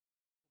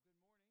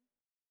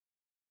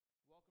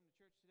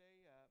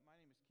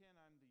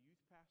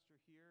pastor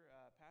here.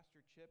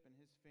 Pastor Chip and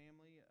his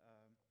family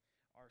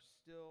are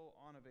still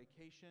on a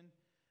vacation,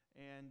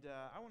 and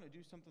I want to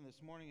do something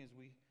this morning as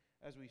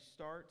we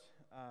start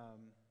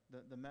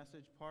the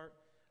message part.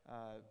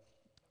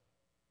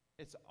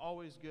 It's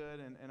always good,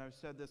 and I've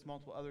said this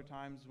multiple other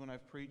times when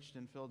I've preached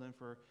and filled in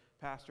for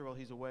Pastor while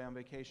he's away on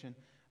vacation.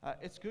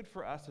 It's good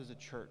for us as a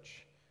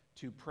church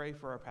to pray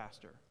for our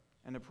pastor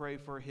and to pray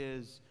for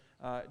his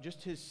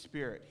just his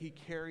spirit. He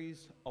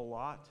carries a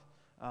lot.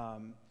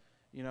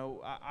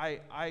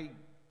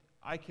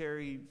 I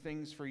carry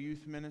things for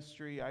youth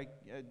ministry.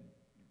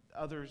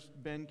 Others,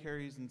 Ben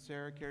carries and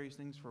Sarah carries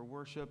things for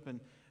worship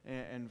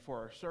and for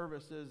our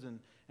services, and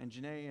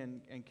Janae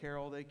and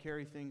Carol, they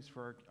carry things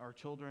for our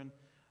children.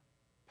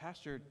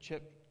 Pastor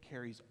Chip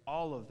carries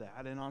all of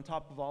that, and on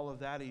top of all of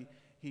that,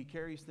 he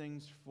carries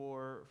things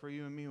for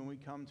you and me when we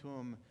come to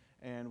him,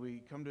 and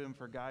we come to him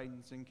for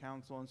guidance and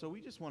counsel. And so we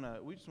just want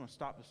to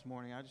stop this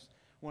morning. I just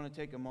want to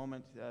take a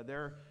moment.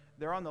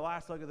 They're on the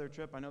last leg of their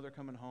trip. I know they're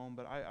coming home,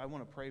 but I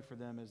want to pray for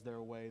them as they're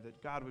away,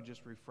 that God would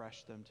just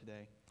refresh them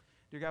today.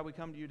 Dear God, we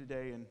come to you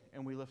today,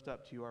 and we lift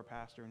up to you our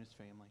pastor and his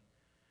family.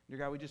 Dear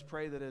God, we just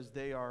pray that as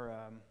they are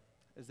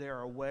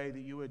away,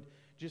 that you would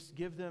just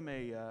give them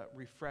a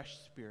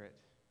refreshed spirit.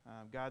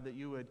 God, that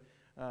you would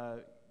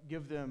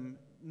give them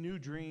new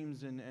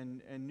dreams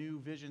and new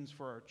visions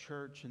for our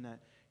church, and that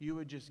you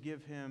would just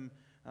give him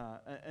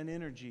an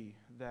energy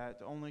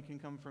that only can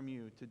come from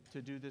you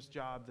to do this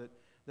job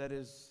that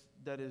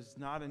is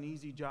not an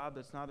easy job.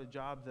 That's not a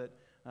job that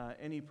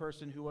any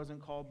person who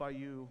wasn't called by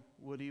you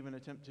would even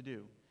attempt to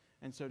do.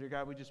 And so, dear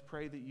God, we just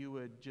pray that you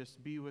would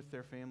just be with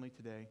their family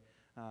today.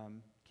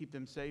 Keep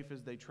them safe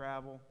as they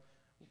travel.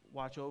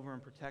 Watch over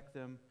and protect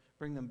them.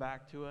 Bring them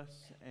back to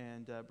us,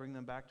 and bring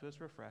them back to us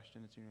refreshed.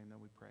 And it's in your name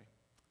that we pray.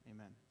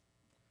 Amen.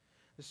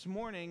 This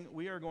morning,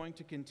 we are going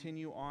to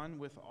continue on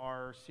with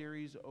our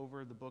series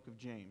over the book of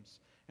James.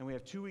 And we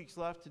have 2 weeks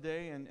left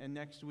today and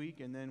next week,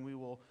 and then we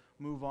will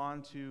move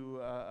on to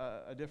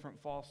a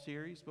different fall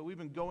series. But we've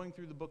been going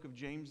through the book of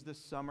James this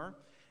summer.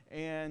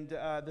 And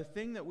the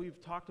thing that we've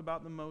talked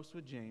about the most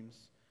with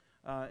James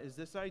is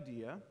this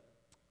idea.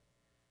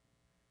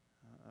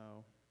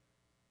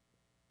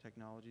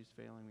 Technology's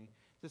failing me.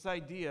 This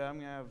idea, I'm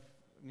going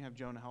to have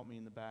Jonah help me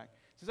in the back.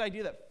 It's this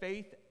idea that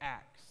faith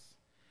acts.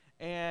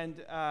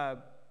 And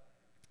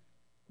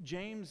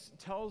James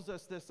tells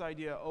us this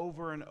idea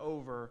over and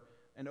over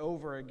and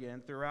over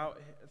again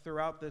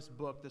throughout this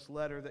book, this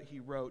letter that he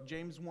wrote.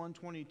 James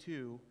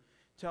 1:22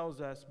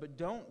 tells us, "But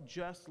don't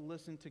just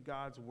listen to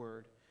God's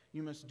word.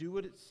 You must do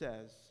what it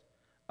says.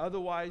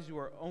 Otherwise, you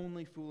are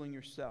only fooling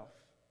yourself."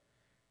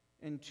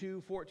 In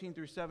 2:14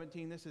 through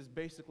 17, this is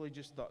basically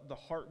just the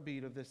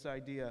heartbeat of this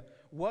idea.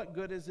 "What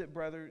good is it,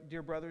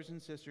 dear brothers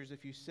and sisters,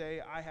 if you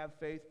say, 'I have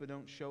faith,' but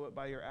don't show it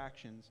by your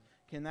actions?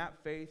 Can that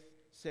faith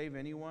save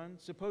anyone?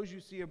 Suppose you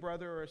see a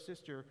brother or a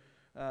sister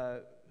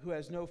who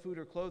has no food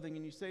or clothing,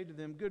 and you say to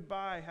them,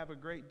 'Goodbye, have a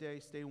great day,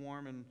 stay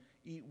warm and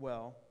eat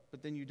well,'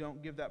 but then you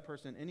don't give that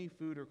person any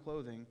food or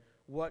clothing.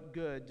 What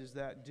good does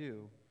that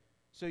do?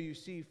 So you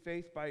see,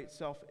 faith by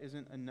itself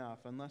isn't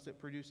enough. Unless it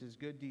produces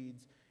good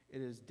deeds,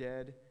 it is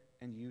dead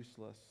and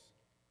useless."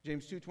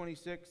 James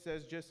 2:26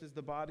 says, "Just as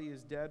the body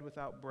is dead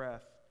without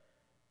breath,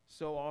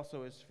 so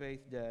also is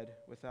faith dead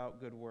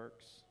without good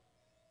works."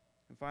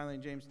 And finally,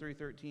 in James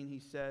 3:13, he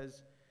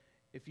says,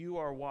 "If you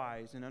are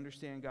wise and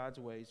understand God's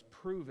ways,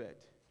 prove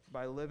it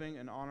by living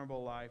an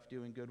honorable life,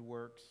 doing good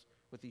works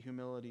with the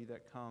humility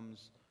that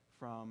comes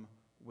from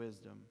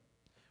wisdom."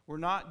 We're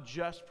not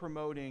just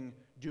promoting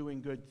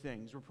doing good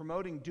things. We're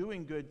promoting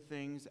doing good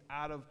things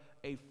out of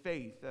a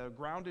faith, a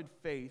grounded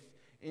faith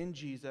in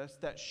Jesus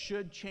that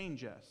should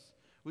change us.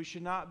 We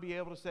should not be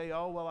able to say,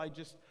 "Oh, well,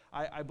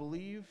 I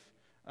believe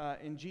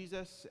in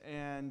Jesus,"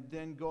 and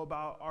then go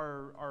about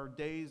our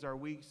days, our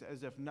weeks,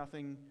 as if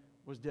nothing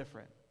was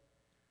different.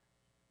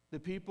 The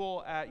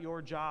people at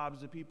your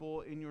jobs, the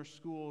people in your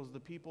schools,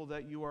 the people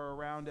that you are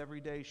around every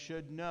day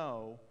should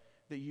know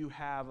that you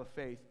have a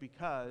faith,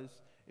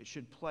 because it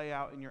should play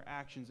out in your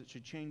actions. It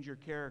should change your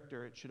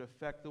character. It should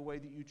affect the way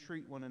that you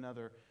treat one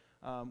another.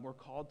 We're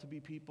called to be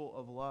people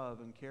of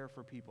love and care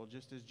for people,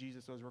 just as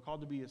Jesus was. We're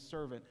called to be a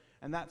servant,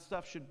 and that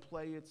stuff should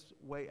play its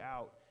way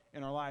out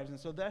in our lives. And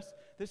so this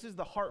is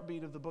the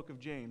heartbeat of the book of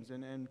James.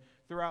 And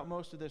throughout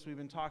most of this, we've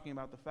been talking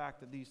about the fact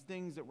that these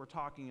things that we're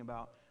talking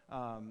about,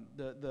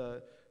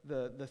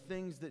 the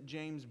things that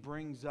James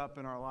brings up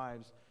in our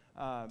lives,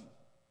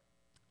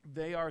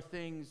 they are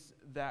things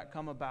that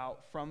come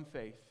about from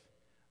faith.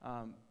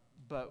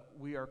 But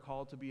we are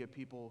called to be a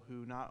people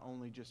who not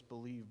only just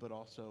believe, but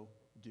also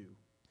do.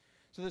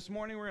 So this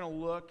morning we're going to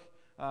look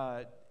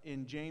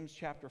in James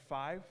chapter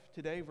 5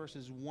 today,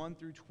 verses 1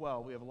 through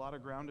 12. We have a lot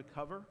of ground to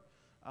cover.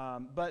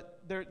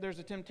 But there's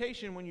a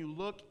temptation when you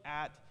look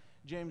at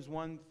James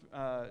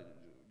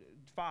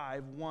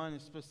 5, 1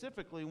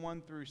 specifically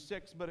 1 through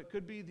 6, but it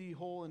could be the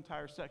whole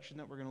entire section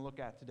that we're going to look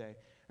at today.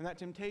 And that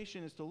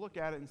temptation is to look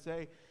at it and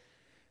say,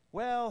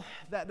 "Well,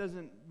 that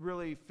doesn't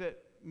really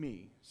fit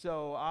me.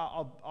 So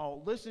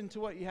I'll listen to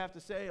what you have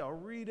to say. I'll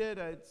read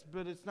it,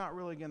 but it's not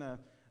really going to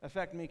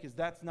affect me because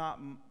that's not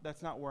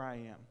where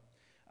I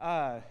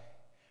am.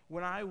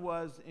 When I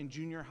was in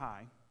junior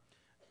high,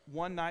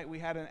 one night we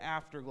had an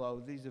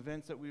afterglow, these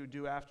events that we would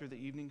do after the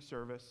evening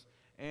service.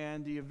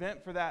 And the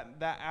event for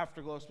that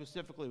afterglow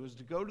specifically was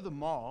to go to the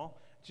mall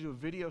to do a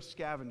video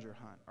scavenger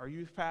hunt. Our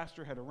youth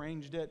pastor had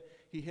arranged it.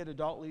 He hit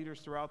adult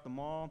leaders throughout the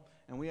mall,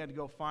 and we had to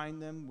go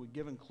find them. We'd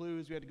given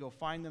clues. We had to go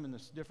find them in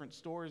the different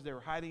stores they were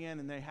hiding in,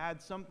 and they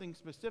had something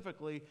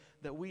specifically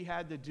that we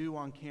had to do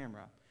on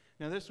camera.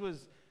 Now, this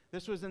was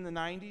in the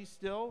 90s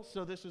still,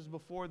 so this was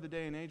before the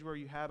day and age where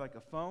you had like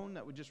a phone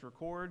that would just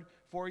record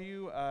for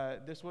you.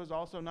 This was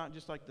also not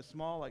just like the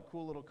small, like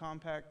cool little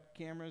compact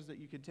cameras that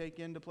you could take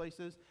into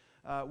places.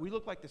 We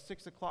looked like the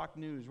 6 o'clock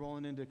news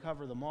rolling in to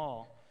cover the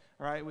mall.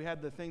 All right, we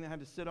had the thing that had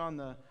to sit on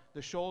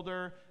the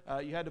shoulder.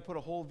 You had to put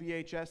a whole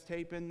VHS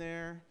tape in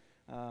there.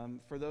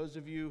 For those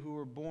of you who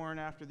were born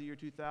after the year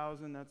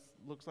 2000, that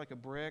looks like a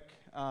brick.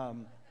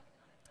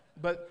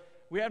 But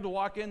we have to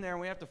walk in there and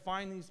we have to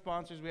find these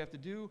sponsors. We have to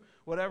do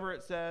whatever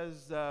it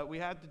says we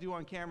had to do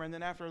on camera. And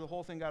then after the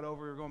whole thing got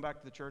over, we were going back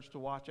to the church to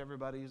watch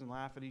everybody's and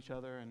laugh at each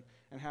other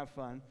and have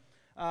fun.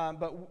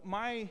 But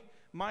my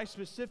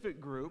specific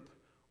group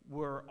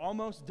were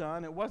almost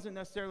done. It wasn't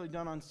necessarily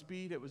done on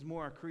speed. It was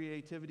more a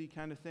creativity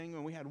kind of thing.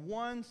 And we had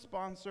one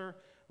sponsor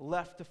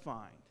left to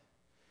find.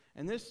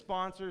 And this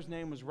sponsor's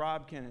name was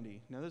Rob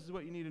Kennedy. Now, this is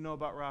what you need to know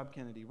about Rob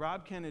Kennedy.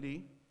 Rob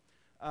Kennedy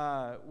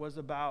was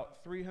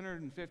about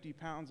 350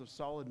 pounds of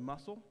solid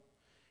muscle.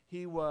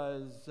 He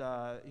was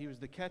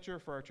the catcher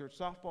for our church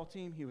softball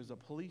team. He was a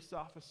police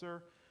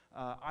officer.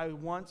 I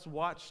once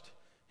watched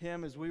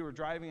him as we were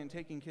driving and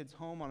taking kids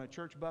home on a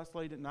church bus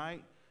late at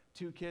night.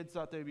 2 kids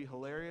thought they'd be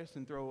hilarious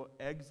and throw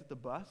eggs at the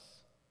bus.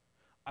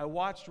 I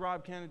watched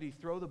Rob Kennedy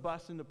throw the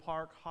bus into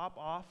park, hop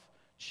off,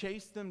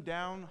 chase them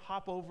down,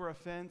 hop over a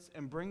fence,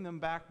 and bring them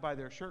back by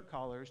their shirt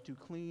collars to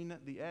clean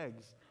the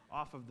eggs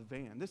off of the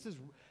van. This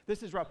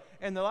is Rob.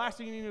 And the last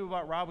thing you knew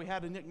about Rob, we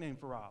had a nickname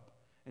for Rob.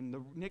 And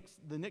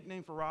the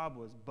nickname for Rob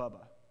was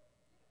Bubba.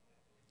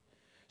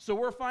 So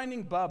we're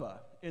finding Bubba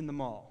in the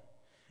mall.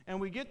 And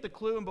we get the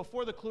clue, and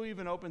before the clue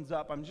even opens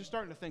up, I'm just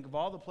starting to think of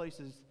all the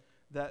places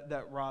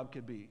that Rob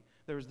could be.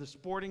 There was the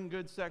sporting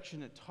goods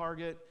section at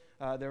Target.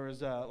 There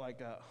was like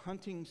a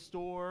hunting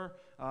store.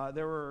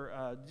 There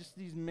were just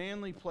these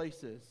manly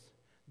places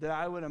that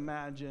I would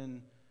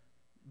imagine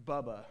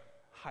Bubba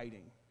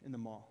hiding in the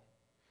mall.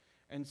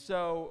 And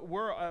so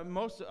we're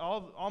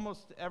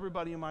almost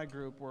everybody in my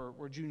group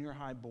were junior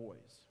high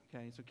boys.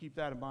 Okay, so keep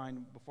that in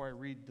mind before I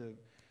read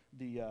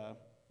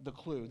the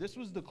clue. This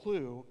was the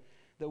clue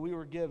that we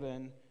were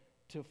given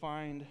to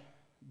find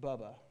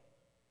Bubba.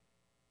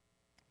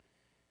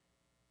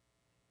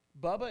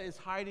 Bubba is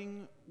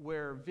hiding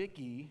where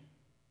Vicky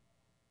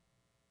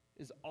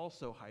is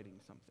also hiding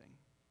something.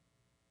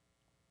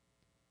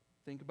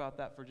 Think about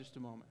that for just a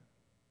moment.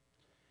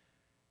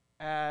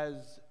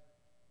 As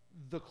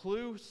the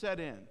clue set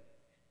in,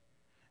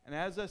 and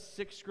as us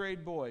 6th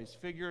grade boys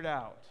figured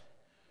out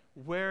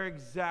where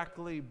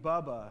exactly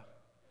Bubba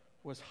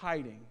was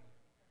hiding,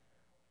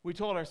 we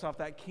told ourselves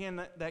that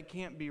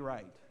can't be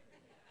right.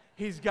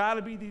 He's got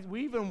to be these.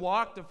 We even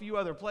walked a few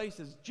other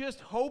places just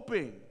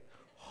hoping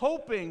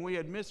we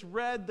had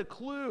misread the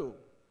clue.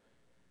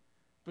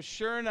 But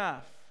sure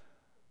enough,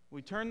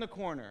 we turn the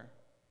corner.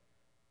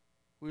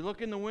 We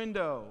look in the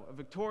window of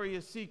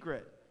Victoria's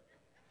Secret.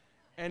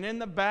 And in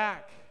the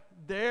back,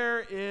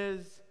 there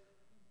is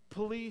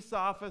police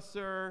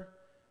officer,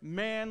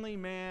 manly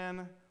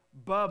man,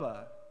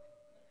 Bubba.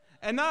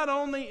 And not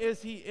only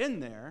is he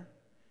in there,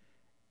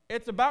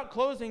 it's about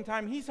closing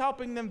time. He's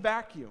helping them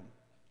vacuum.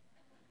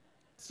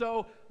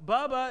 So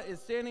Bubba is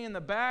standing in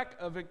the back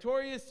of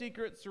Victoria's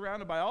Secret,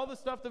 surrounded by all the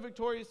stuff that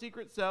Victoria's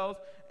Secret sells,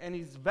 and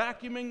he's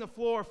vacuuming the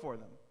floor for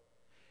them.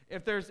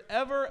 If there's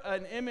ever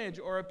an image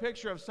or a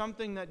picture of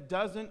something that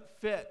doesn't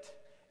fit,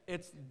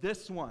 it's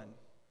this one.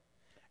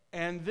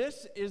 And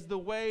this is the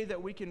way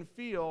that we can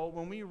feel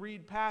when we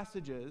read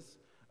passages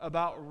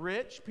about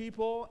rich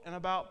people and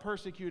about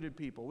persecuted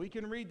people. We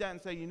can read that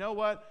and say, you know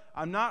what?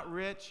 I'm not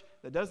rich.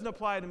 That doesn't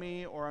apply to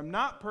me. Or I'm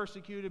not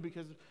persecuted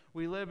because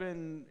we live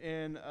in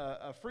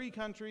a free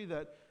country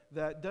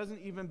that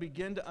doesn't even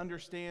begin to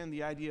understand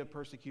the idea of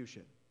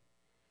persecution.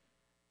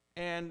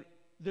 And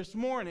this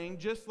morning,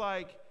 just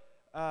like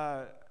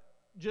Bubba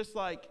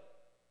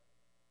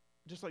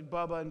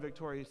and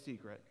Victoria's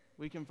Secret,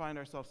 we can find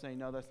ourselves saying,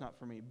 no, that's not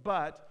for me.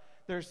 But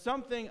there's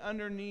something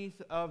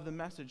underneath of the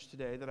message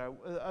today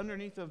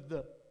underneath of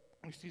the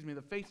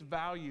face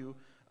value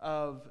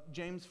of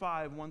James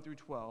 5, 1 through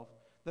 12,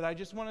 that I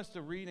just want us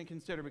to read and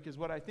consider, because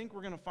what I think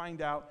we're going to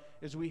find out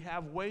is we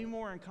have way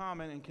more in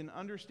common and can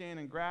understand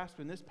and grasp,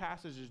 and this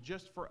passage is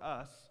just for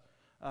us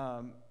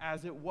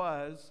as it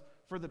was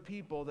for the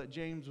people that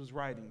James was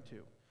writing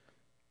to.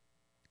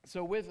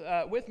 So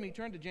with me,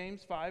 turn to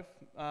James 5.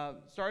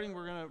 Starting,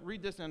 we're going to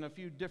read this in a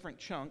few different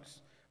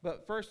chunks.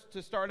 But first,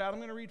 to start out, I'm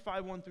going to read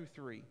 5, 1 through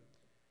 3.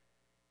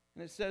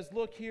 And it says,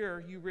 "Look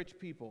here, you rich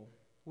people,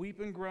 weep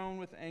and groan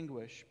with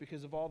anguish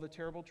because of all the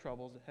terrible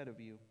troubles ahead of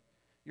you.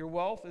 Your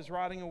wealth is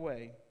rotting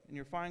away, and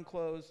your fine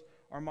clothes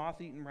are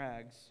moth-eaten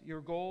rags.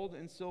 Your gold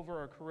and silver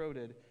are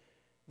corroded.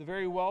 The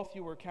very wealth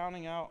you were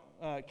counting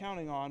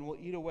on will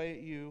eat away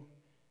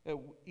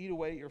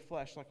at your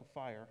flesh like a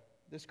fire.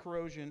 This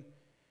corroded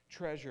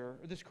treasure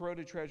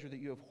that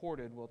you have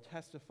hoarded will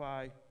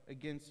testify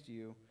against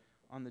you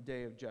on the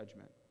day of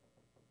judgment.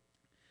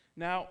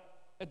 Now,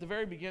 at the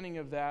very beginning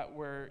of that,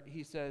 where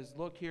he says,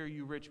 "Look here,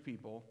 you rich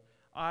people,"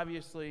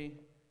 obviously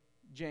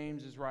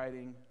James is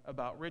writing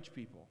about rich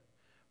people.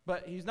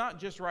 But he's not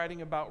just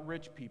writing about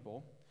rich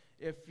people.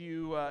 If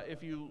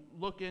you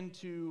look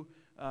into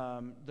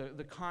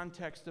the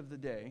context of the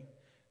day,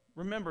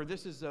 remember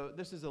this is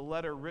a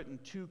letter written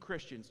to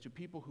Christians, to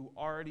people who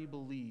already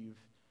believe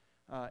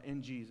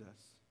in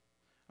Jesus.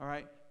 All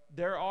right.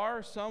 There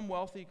are some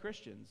wealthy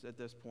Christians at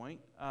this point.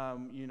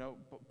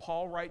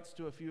 Paul writes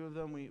to a few of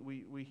them.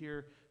 We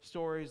hear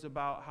stories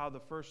about how the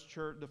first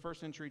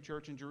century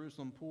church in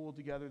Jerusalem pooled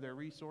together their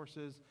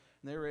resources,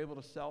 and they were able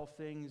to sell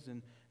things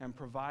and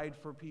provide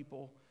for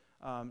people.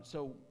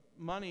 So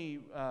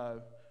money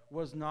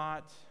was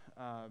not,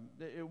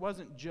 it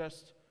wasn't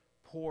just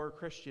poor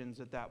Christians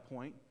at that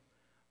point,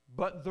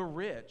 but the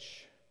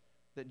rich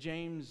that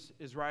James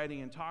is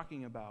writing and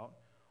talking about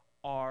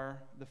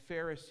are the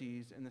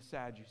Pharisees and the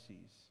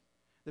Sadducees,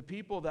 the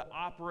people that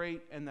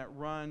operate and that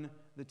run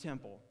the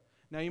temple.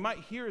 Now, you might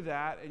hear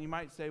that and you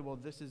might say, well,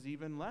 this is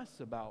even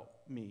less about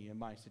me and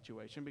my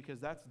situation,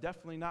 because that's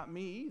definitely not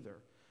me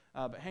either.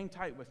 But hang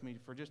tight with me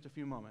for just a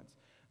few moments.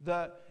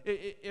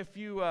 If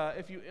you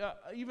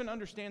even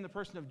understand the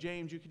person of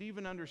James, you could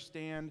even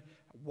understand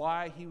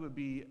why he would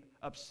be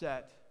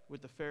upset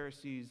with the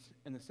Pharisees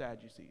and the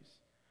Sadducees.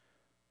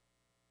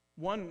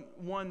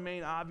 One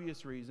main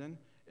obvious reason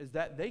is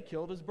that they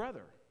killed his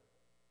brother,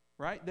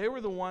 right? They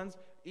were the ones,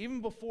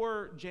 even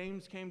before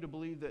James came to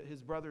believe that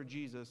his brother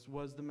Jesus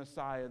was the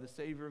Messiah, the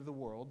Savior of the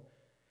world,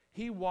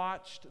 he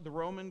watched the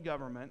Roman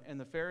government and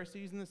the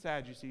Pharisees and the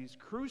Sadducees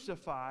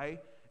crucify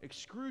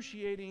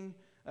excruciating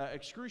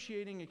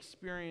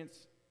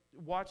experience,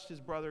 watched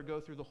his brother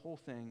go through the whole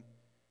thing,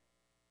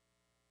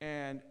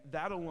 and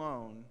that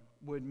alone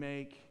would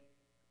make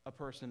a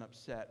person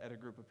upset at a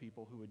group of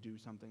people who would do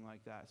something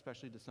like that,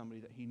 especially to somebody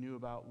that he knew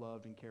about,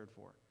 loved, and cared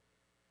for.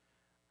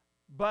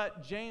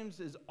 But James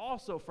is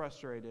also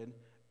frustrated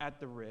at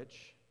the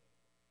rich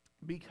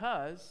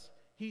because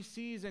he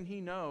sees and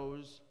he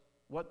knows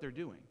what they're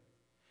doing.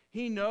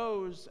 He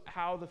knows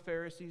how the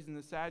Pharisees and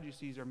the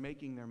Sadducees are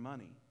making their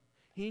money.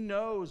 He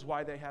knows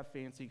why they have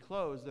fancy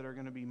clothes that are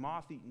going to be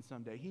moth-eaten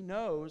someday. He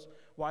knows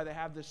why they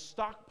have this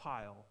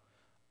stockpile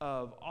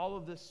of all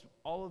of this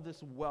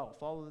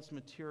wealth, all of this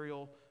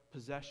material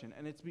possession.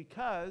 And it's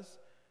because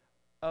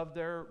of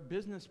their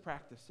business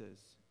practices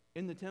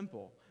in the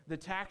temple, the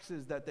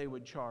taxes that they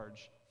would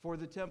charge for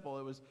the temple.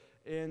 It was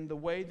in the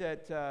way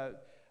that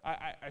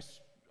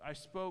I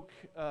spoke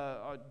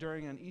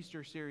during an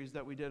Easter series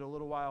that we did a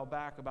little while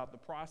back about the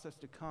process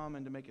to come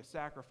and to make a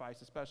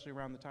sacrifice, especially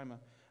around the time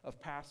of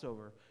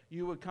Passover.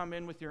 You would come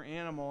in with your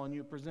animal and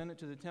you present it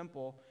to the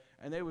temple,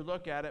 and they would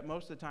look at it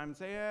most of the time and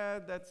say,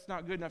 that's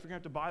not good enough. You're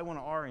going to have to buy one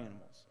of our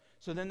animals.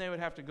 So then they would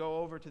have to go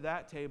over to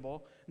that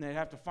table, and they'd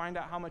have to find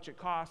out how much it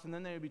costs, and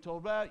then they would be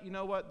told, well, you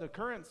know what, the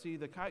currency,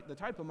 the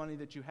type of money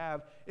that you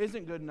have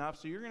isn't good enough,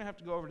 so you're going to have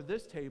to go over to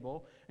this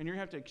table, and you're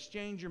going to have to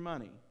exchange your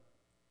money.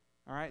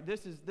 All right,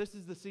 this is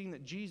the scene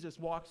that Jesus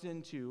walks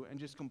into and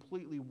just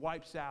completely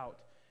wipes out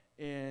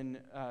in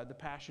the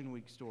Passion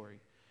Week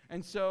story.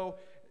 And so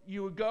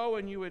you would go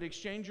and you would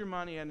exchange your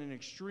money at an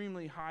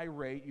extremely high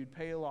rate. You'd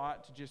pay a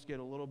lot to just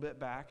get a little bit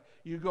back.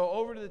 You'd go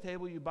over to the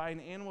table, you buy an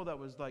animal that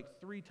was like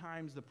 3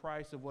 times the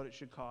price of what it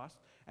should cost,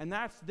 and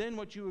that's then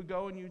what you would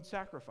go and you'd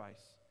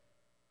sacrifice.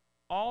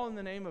 All in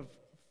the name of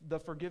the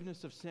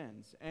forgiveness of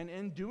sins. And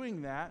in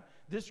doing that,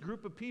 this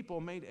group of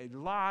people made a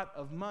lot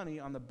of money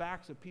on the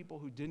backs of people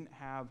who didn't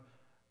have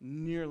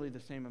nearly the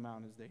same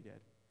amount as they did.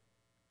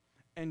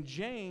 And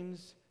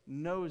James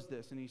knows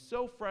this, and he's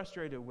so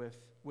frustrated with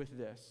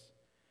this.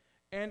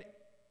 And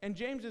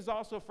James is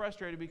also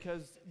frustrated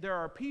because there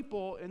are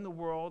people in the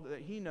world that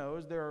he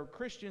knows, there are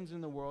Christians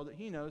in the world that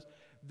he knows,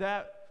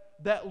 that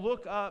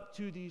look up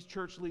to these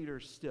church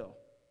leaders still.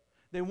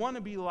 They want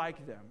to be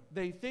like them.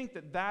 They think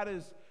that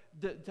is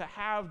to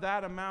have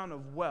that amount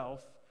of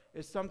wealth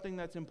is something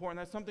that's important.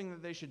 That's something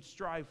that they should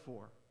strive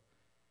for.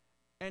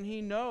 And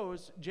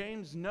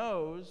James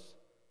knows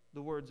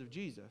the words of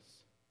Jesus.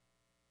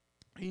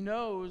 He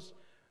knows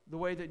the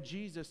way that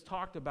Jesus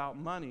talked about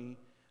money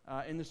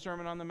in the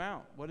Sermon on the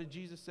Mount. What did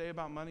Jesus say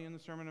about money in the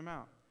Sermon on the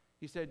Mount?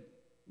 He said,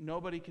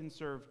 nobody can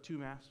serve 2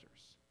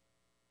 masters,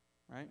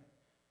 right?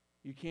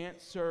 You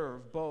can't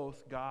serve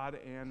both God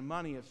and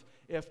money.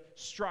 If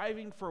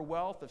striving for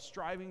wealth, if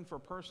striving for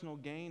personal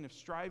gain, if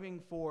striving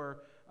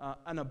for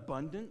an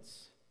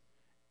abundance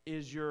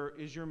is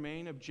your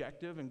main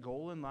objective and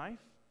goal in life,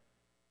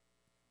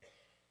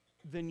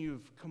 then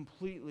you've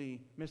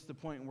completely missed the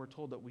point, and we're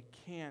told that we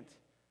can't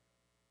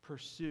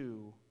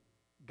pursue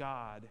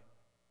God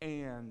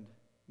and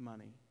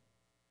money.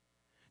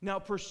 Now,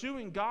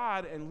 pursuing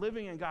God and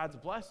living in God's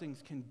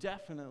blessings can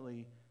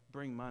definitely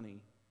bring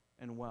money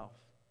and wealth.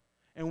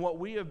 And what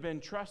we have been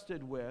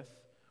trusted with,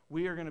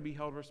 we are going to be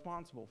held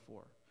responsible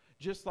for.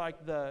 Just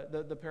like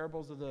the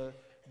parables of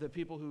the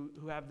people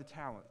who have the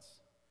talents,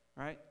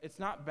 right? It's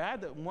not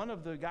bad that one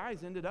of the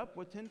guys ended up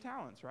with 10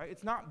 talents, right?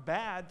 It's not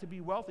bad to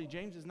be wealthy.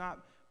 James is not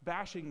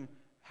bashing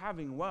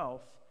having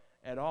wealth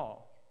at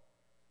all.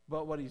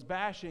 But what he's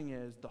bashing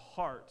is the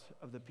heart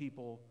of the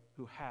people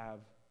who have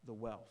the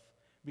wealth.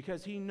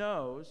 Because he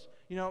knows,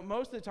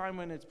 most of the time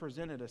when it's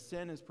presented, a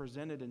sin is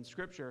presented in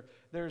Scripture,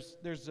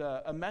 there's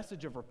a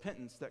message of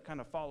repentance that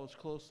kind of follows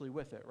closely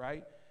with it,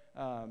 right?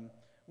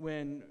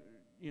 When,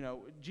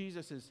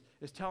 Jesus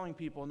is telling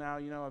people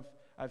now,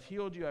 I've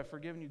healed you, I've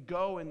forgiven you,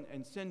 go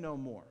and sin no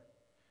more.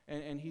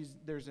 And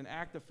there's an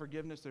act of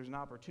forgiveness, there's an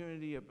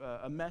opportunity,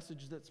 a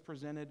message that's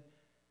presented.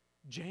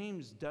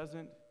 James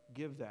doesn't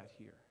give that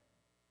here.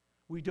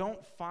 We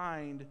don't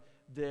find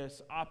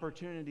this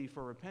opportunity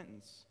for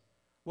repentance.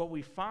 What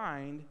we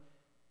find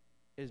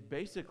is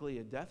basically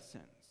a death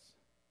sentence.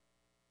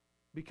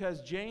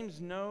 Because James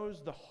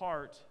knows the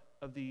heart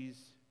of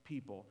these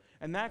people.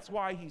 And that's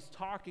why he's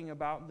talking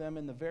about them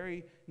in the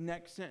very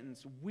next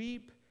sentence.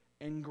 Weep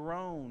and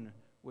groan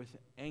with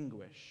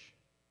anguish.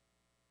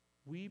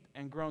 Weep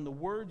and groan. The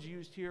words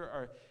used here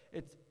are,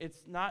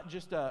 it's not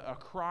just a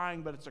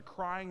crying, but it's a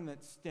crying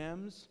that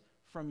stems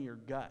from your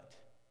gut.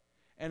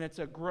 And it's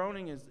a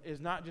groaning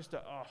is not just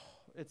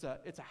it's a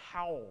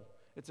howl.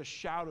 It's a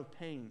shout of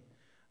pain.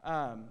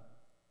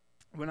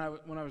 When I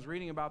was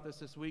reading about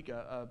this week,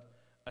 a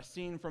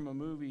scene from a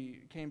movie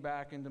came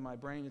back into my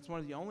brain. It's one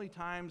of the only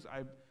times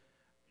I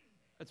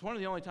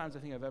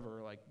think I've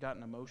ever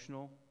gotten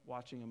emotional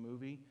watching a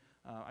movie.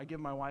 I give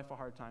my wife a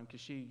hard time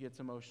because she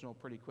gets emotional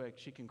pretty quick.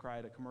 She can cry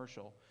at a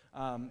commercial.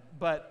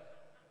 But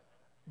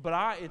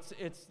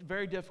it's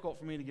very difficult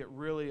for me to get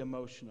really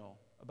emotional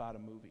about a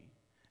movie.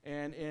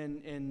 And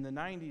in the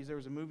 90s, there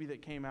was a movie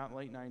that came out in the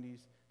late 90s.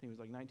 I think it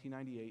was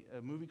 1998,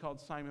 a movie called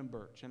Simon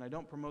Birch. And I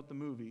don't promote the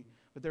movie,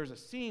 but there's a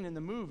scene in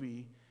the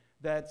movie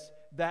that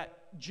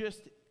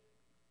just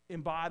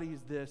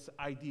embodies this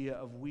idea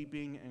of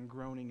weeping and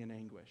groaning in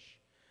anguish.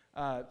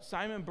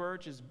 Simon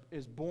Birch is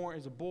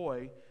a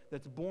boy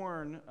that's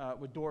born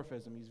with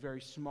dwarfism. He's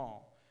very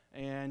small.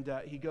 And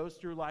he goes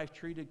through life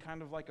treated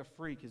kind of like a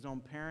freak. His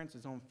own parents,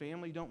 his own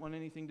family don't want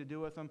anything to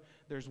do with him.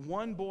 There's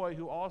one boy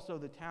who also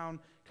the town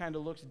kind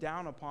of looks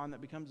down upon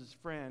that becomes his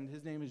friend.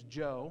 His name is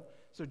Joe.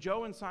 So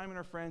Joe and Simon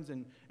are friends,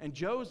 and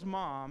Joe's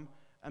mom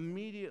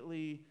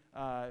immediately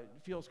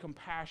feels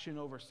compassion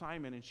over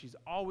Simon, and she's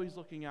always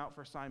looking out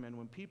for Simon.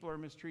 When people are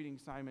mistreating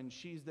Simon,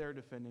 she's there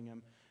defending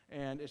him.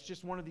 And it's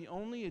just one of the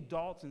only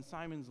adults in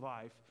Simon's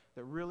life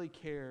that really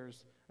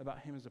cares about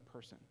him as a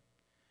person.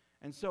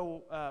 And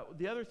so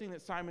the other thing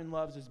that Simon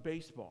loves is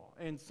baseball.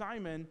 And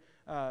Simon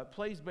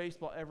plays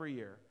baseball every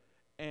year.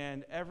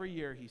 And every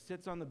year he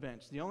sits on the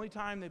bench. The only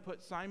time they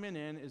put Simon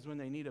in is when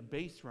they need a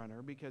base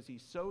runner because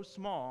he's so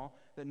small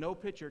that no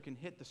pitcher can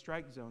hit the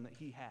strike zone that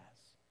he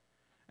has.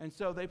 And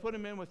so they put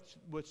him in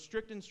with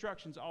strict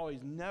instructions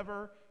always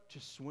never to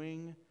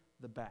swing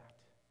the bat.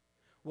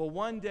 Well,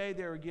 one day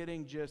they were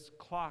getting just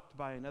clocked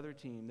by another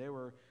team.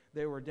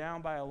 They were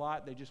down by a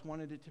lot. They just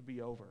wanted it to be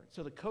over.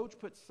 So the coach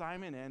puts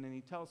Simon in, and he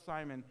tells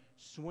Simon,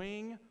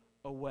 swing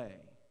away.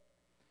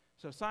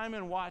 So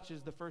Simon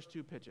watches the first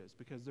two pitches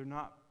because they're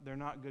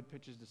not good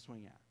pitches to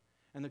swing at.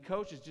 And the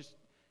coach is just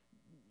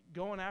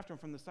going after him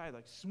from the side,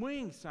 like,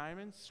 swing,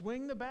 Simon,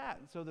 swing the bat.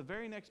 And so the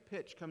very next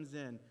pitch comes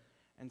in,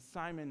 and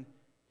Simon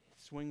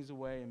swings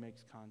away and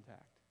makes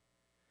contact.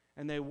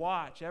 And they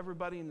watch.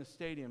 Everybody in the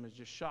stadium is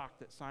just shocked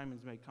that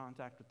Simon's made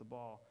contact with the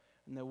ball.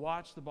 And they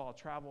watch the ball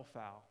travel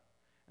foul.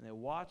 And they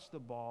watch the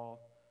ball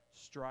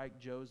strike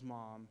Joe's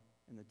mom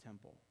in the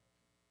temple.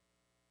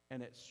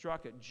 And it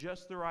struck at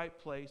just the right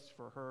place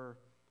for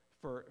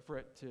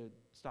it to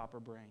stop her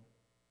brain.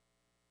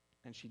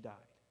 And she died.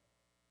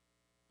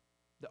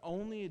 The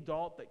only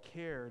adult that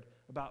cared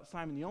about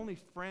Simon, the only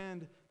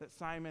friend that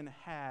Simon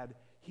had,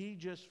 he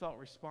just felt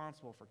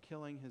responsible for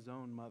killing his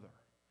own mother,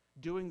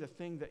 doing the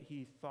thing that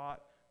he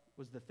thought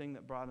was the thing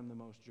that brought him the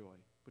most joy,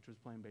 which was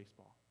playing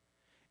baseball.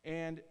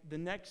 And the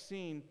next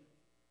scene,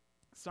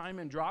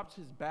 Simon drops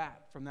his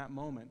bat from that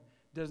moment,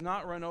 does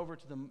not run over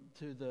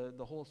to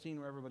the whole scene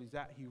where everybody's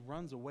at. He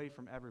runs away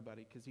from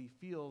everybody because he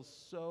feels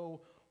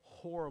so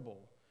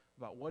horrible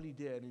about what he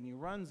did. And he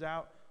runs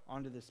out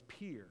onto this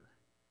pier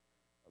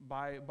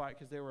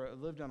because they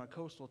lived on a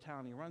coastal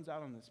town. He runs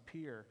out on this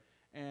pier,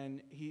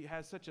 and he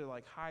has such a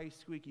high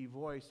squeaky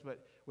voice,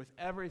 but with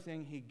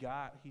everything he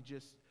got, he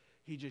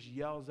just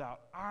yells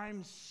out,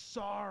 "I'm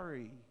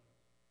sorry."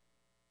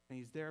 And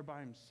he's there by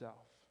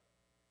himself.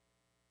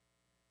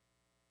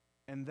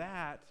 And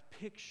that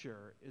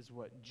picture is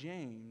what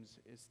James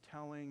is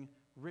telling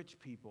rich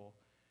people.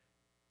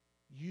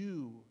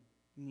 You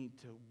need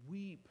to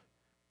weep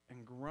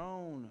and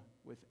groan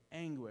with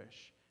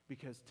anguish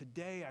because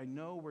today I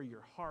know where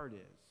your heart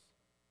is.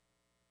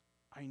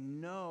 I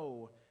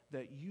know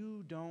that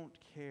you don't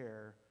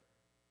care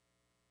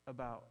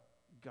about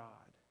God,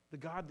 the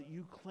God that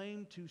you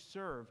claim to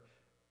serve.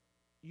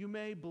 You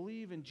may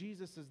believe in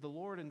Jesus as the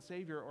Lord and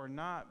Savior or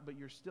not, but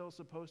you're still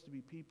supposed to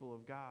be people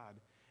of God.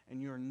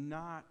 And you're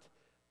not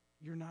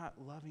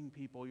loving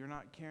people. You're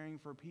not caring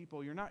for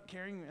people. You're not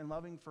caring and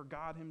loving for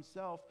God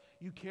himself.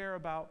 You care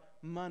about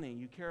money.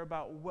 You care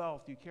about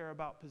wealth. You care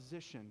about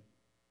position.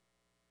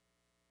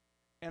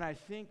 And I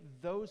think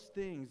those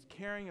things,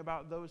 caring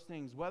about those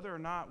things, whether or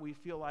not we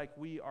feel like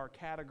we are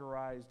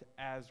categorized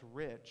as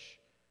rich,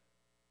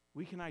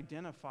 we can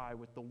identify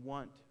with the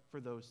want for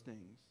those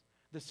things,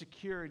 the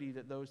security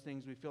that those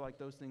things, we feel like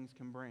those things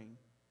can bring.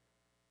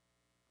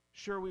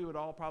 Sure, we would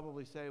all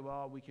probably say,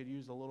 well, we could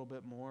use a little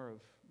bit more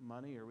of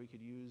money, or we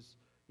could use,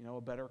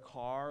 a better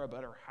car, a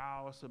better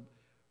house,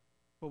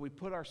 but we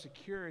put our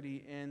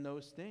security in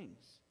those things.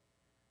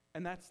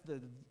 And that's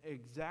the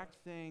exact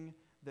thing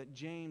that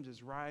James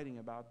is writing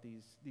about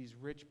these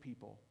rich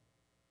people,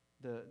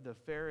 the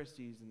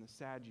Pharisees and the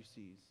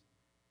Sadducees.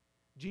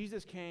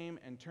 Jesus came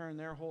and turned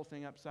their whole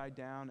thing upside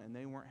down, and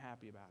they weren't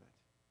happy about it.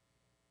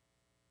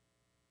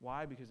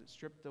 Why? Because it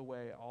stripped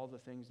away all the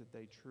things that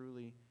they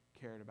truly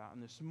cared about.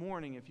 And this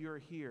morning, if you're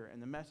here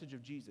and the message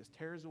of Jesus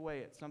tears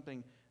away at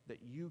something that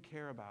you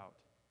care about,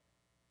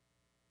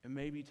 it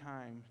may be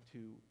time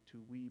to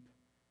weep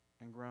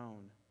and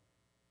groan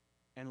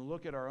and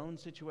look at our own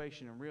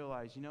situation and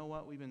realize, you know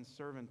what? We've been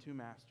serving two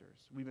masters.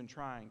 We've been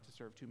trying to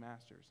serve two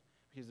masters.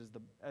 Because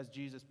as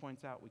Jesus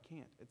points out, we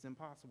can't. It's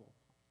impossible.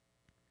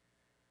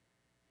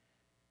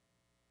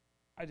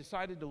 I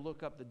decided to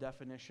look up the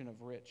definition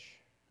of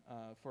rich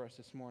for us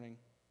this morning.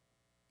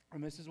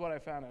 And this is what I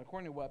found.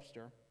 According to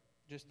Webster,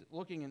 just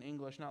looking in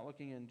English, not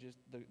looking in just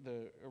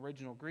the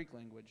original Greek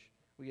language,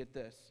 we get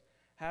this: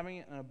 having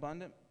an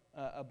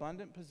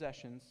abundant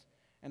possessions,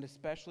 and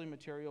especially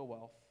material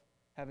wealth,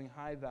 having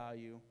high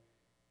value,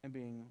 and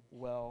being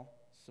well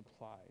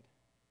supplied.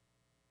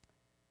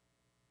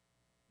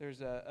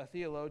 There's a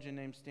theologian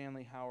named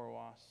Stanley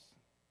Hauerwas,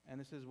 and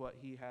this is what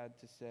he had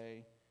to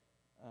say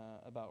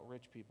about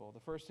rich people. The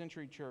first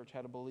century church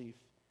had a belief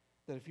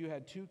that if you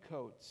had two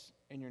coats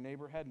and your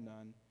neighbor had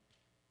none,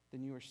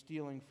 then you were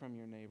stealing from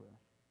your neighbor.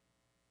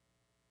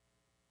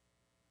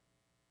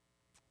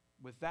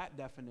 With that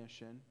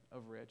definition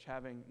of rich,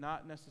 having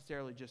not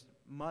necessarily just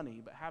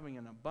money, but having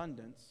an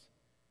abundance,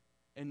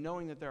 and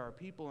knowing that there are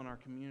people in our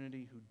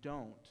community who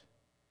don't,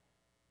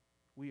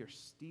 we are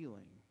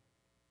stealing.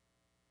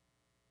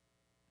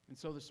 And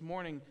so this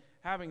morning,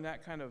 having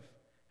that kind of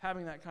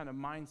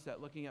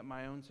mindset, looking at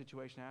my own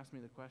situation, asked me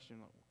the question,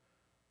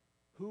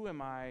 who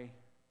am I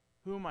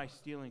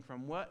stealing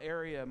from? What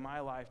area of my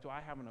life do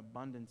I have an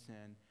abundance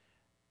in?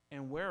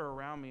 And where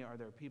around me are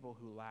there people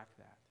who lack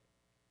that?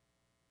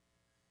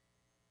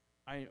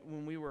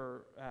 When we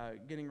were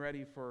getting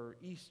ready for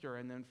Easter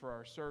and then for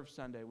our Serve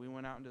Sunday, we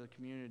went out into the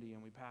community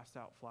and we passed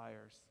out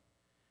flyers.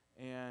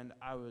 And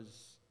I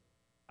was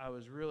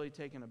really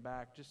taken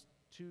aback, just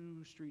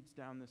 3 streets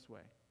down this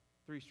way.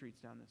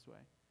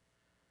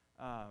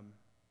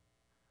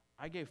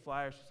 I gave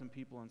flyers to some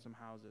people in some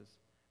houses.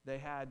 They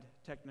had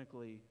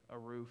technically a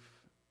roof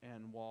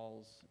and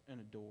walls and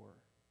a door,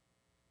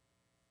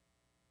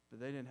 but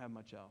they didn't have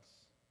much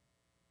else.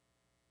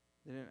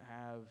 They didn't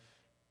have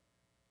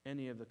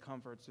any of the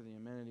comforts or the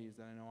amenities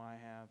that I know I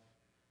have.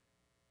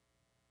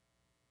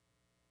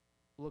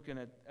 Looking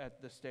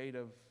at the state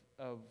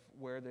of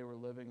where they were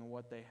living and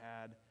what they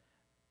had,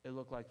 it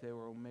looked like they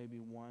were maybe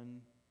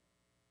one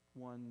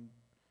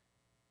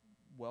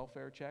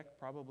welfare check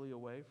probably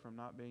away from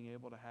not being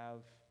able to have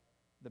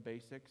the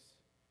basics.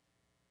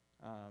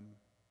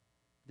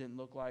 Didn't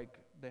look like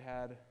they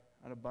had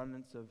an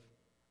abundance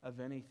of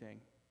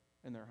anything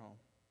in their home.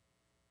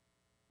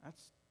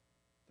 That's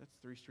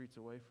 3 streets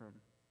away from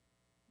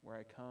where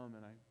I come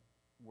and I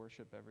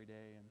worship every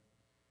day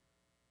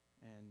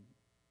and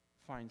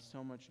find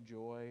so much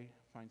joy,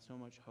 find so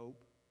much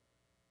hope.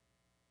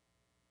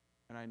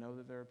 And I know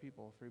that there are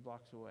people 3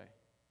 blocks away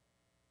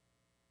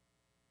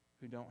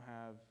who don't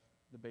have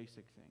the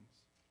basic things.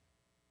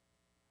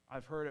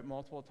 I've heard it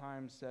multiple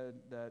times said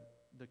that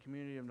the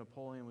community of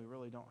Napoleon, we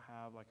really don't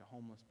have like a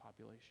homeless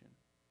population.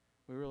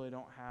 We really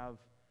don't have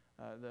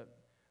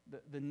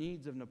the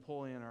needs of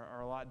Napoleon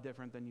are a lot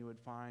different than you would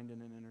find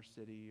in an inner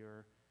city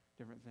or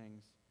different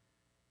things.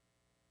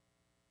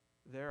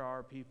 There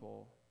are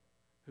people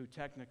who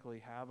technically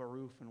have a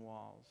roof and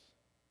walls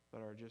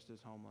but are just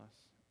as homeless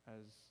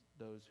as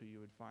those who you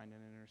would find in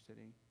an inner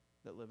city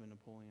that live in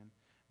Napoleon.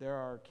 There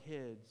are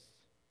kids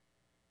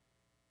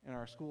in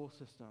our school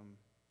system,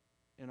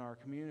 in our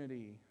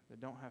community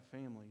that don't have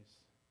families.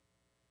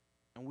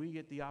 And we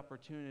get the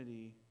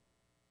opportunity,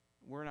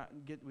 we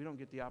don't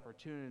get the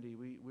opportunity,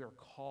 we are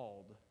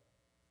called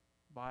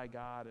by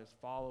God as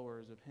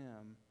followers of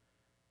Him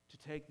to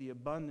take the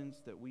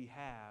abundance that we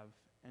have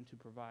and to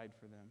provide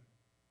for them.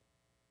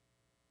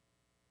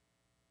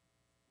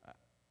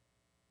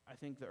 I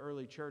think the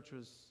early church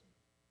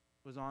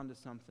was onto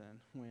something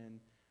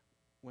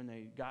when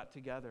they got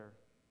together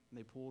and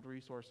they pooled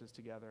resources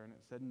together, and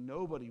it said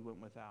nobody went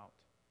without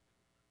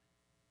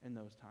in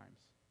those times.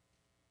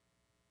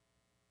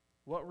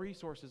 What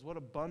resources, what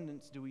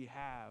abundance do we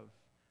have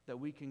that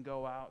we can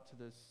go out to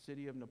the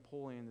city of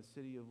Napoleon, the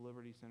city of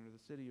Liberty Center,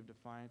 the city of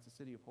Defiance, the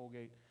city of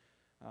Holgate,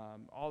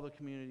 all the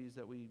communities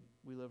that we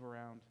live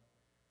around.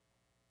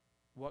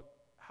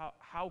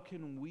 How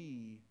can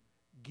we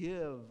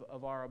give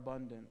of our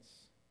abundance?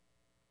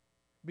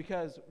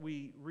 Because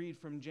we read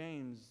from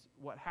James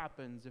what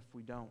happens if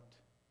we don't.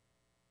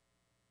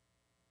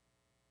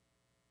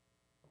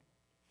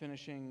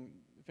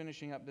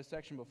 Finishing up this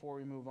section before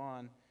we move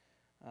on,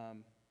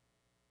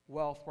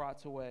 wealth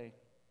rots away.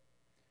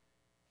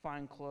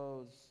 Fine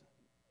clothes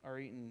are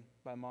eaten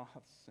by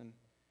moths, and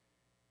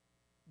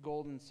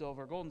gold and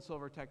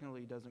silver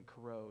technically doesn't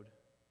corrode,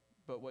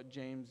 but what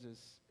James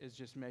is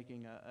just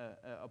making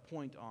a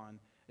point on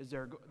is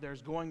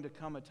there's going to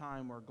come a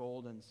time where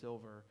gold and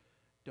silver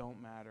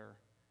don't matter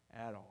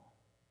at all.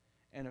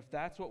 And if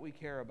that's what we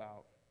care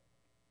about,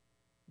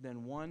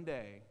 then one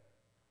day,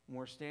 when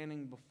we're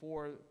standing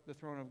before the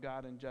throne of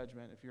God in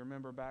judgment, if you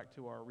remember back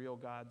to our Real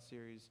God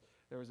series,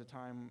 there was a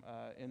time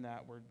in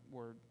that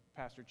where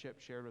Pastor Chip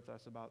shared with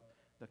us about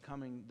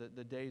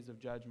the days of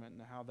judgment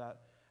and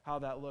how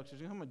that looks.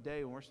 There's going to come a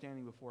day when we're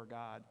standing before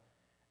God,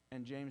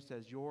 and James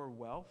says, your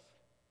wealth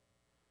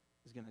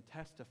is going to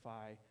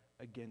testify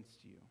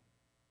against you.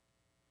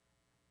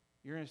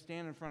 You're going to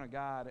stand in front of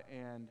God,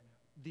 and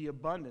the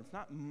abundance,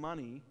 not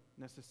money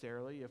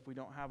necessarily, if we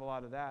don't have a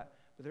lot of that,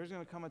 but there's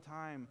going to come a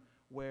time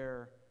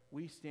where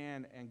we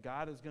stand and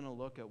God is going to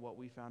look at what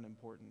we found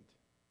important.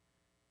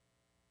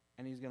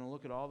 And He's going to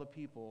look at all the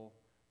people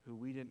who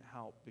we didn't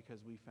help because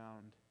we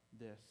found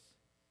this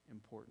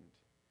important.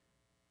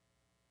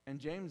 And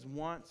James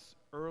wants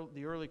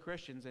the early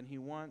Christians, and he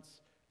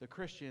wants the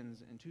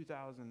Christians in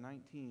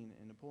 2019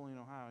 in Napoleon,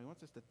 Ohio. He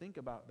wants us to think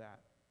about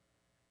that.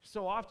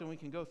 So often we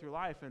can go through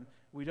life and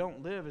we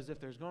don't live as if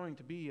there's going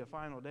to be a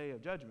final day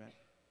of judgment.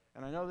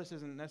 And I know this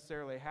isn't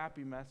necessarily a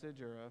happy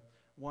message or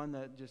one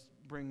that just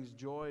brings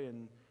joy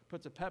and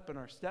puts a pep in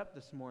our step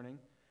this morning,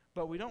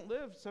 but we don't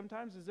live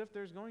sometimes as if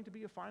there's going to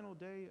be a final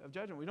day of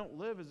judgment. We don't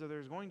live as if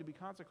there's going to be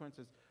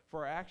consequences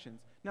for our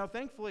actions. Now,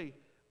 thankfully,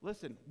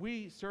 listen,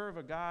 we serve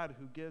a God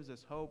who gives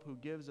us hope, who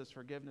gives us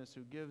forgiveness,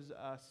 who gives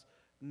us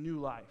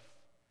new life,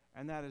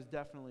 and that is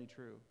definitely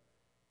true.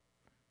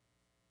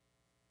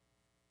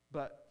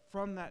 But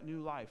from that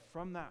new life,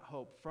 from that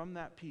hope, from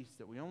that peace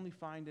that we only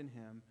find in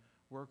Him,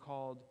 we're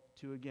called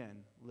to, again,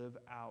 live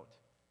out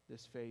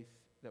this faith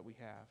that we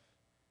have.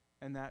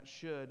 And that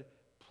should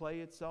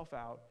play itself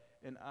out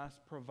in us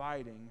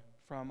providing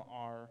from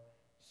our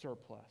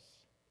surplus.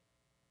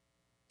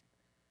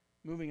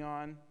 Moving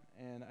on,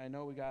 and I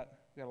know we got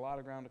a lot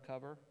of ground to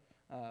cover,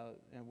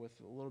 and with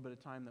a little bit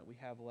of time that we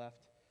have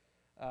left.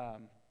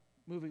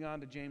 Moving on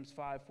to James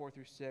 5, 4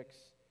 through 6.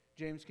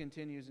 James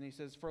continues and he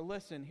says, "For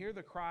listen, hear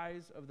the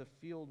cries of the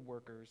field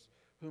workers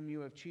whom you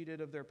have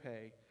cheated of their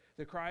pay.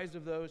 The cries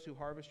of those who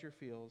harvest your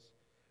fields,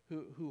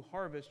 who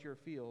harvest your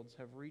fields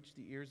have reached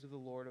the ears of the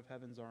Lord of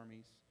heaven's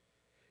armies.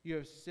 You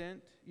have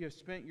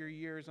spent your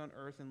years on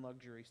earth in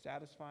luxury,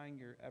 satisfying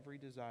your every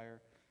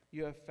desire.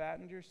 You have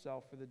fattened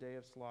yourself for the day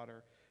of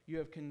slaughter. You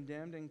have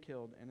condemned and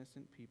killed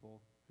innocent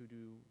people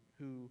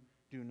who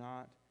do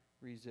not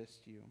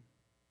resist you."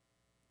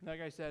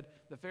 Like I said,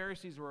 the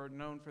Pharisees were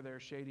known for their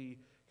shady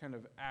kind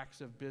of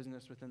acts of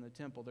business within the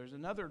temple. There's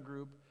another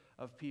group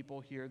of people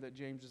here that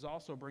James is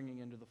also bringing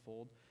into the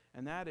fold,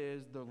 and that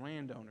is the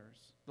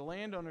landowners. The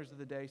landowners of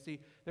the day. See,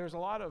 there was a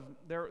lot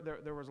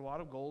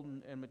of gold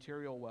and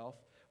material wealth,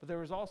 but there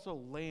was also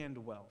land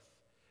wealth.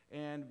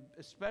 And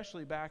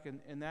especially back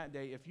in that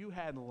day, if you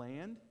had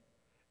land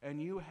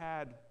and you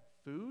had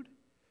food,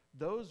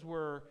 those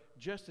were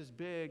just as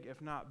big,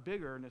 if not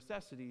bigger,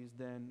 necessities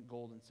than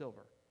gold and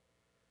silver.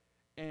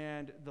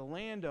 And the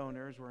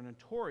landowners were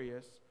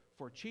notorious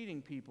for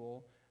cheating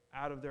people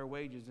out of their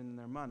wages and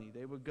their money.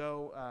 They would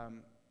go,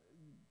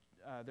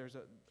 there's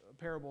a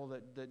parable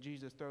that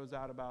Jesus throws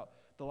out about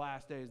the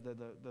last days.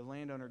 The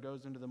landowner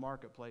goes into the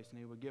marketplace and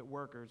he would get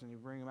workers and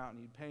he'd bring them out and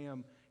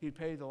he'd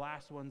pay the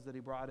last ones that he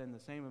brought in the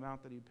same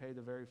amount that he'd pay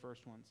the very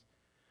first ones.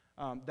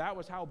 That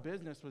was how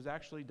business was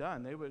actually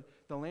done.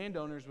 The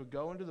landowners would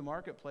go into the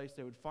marketplace,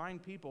 they would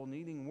find people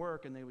needing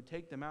work, and they would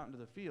take them out into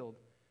the field.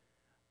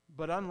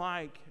 But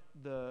unlike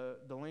the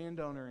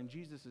landowner in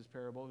Jesus'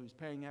 parable, who's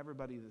paying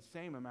everybody the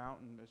same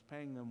amount and is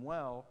paying them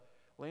well,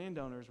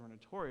 landowners were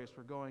notorious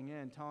for going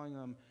in, telling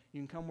them, you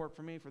can come work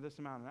for me for this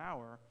amount an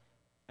hour,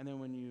 and then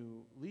when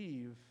you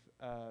leave,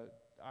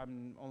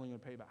 I'm only going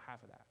to pay about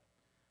half of that.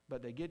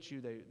 But they get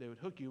you, they would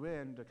hook you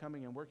in to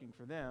coming and working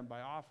for them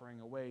by offering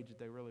a wage that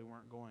they really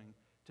weren't going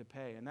to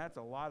pay. And that's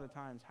a lot of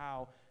times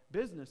how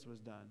business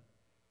was done.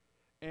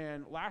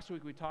 And last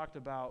week we talked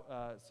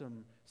about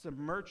some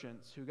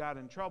merchants who got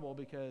in trouble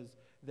because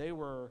they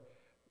were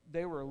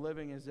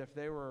living as if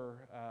they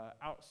were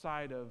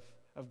outside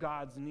of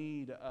God's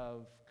need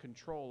of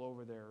control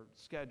over their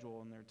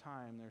schedule and their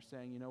time. They're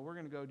saying, we're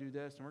going to go do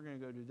this and we're going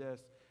to go do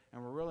this,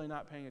 and we're really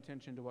not paying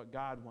attention to what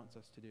God wants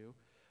us to do.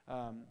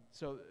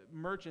 So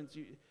merchants,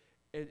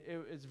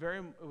 it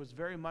was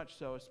very much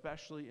so,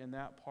 especially in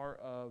that part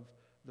of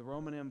the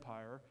Roman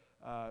Empire.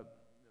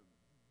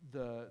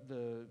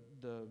 the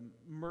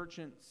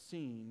merchant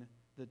scene,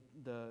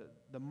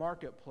 the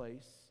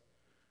marketplace,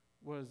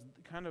 was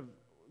kind of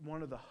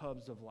one of the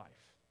hubs of life.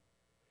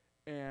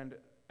 And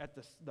at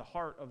the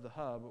heart of the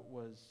hub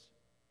was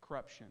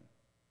corruption,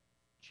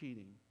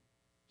 cheating,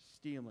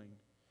 stealing.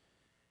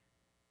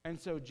 And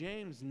so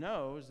James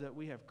knows that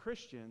we have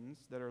Christians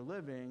that are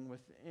living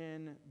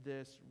within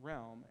this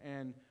realm.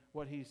 And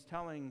what he's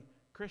telling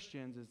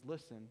Christians is,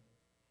 listen,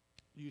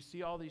 you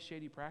see all these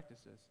shady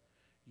practices.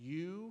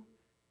 You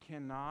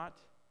cannot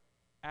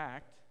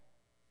act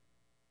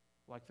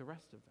like the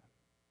rest of them.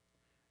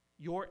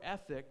 Your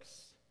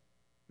ethics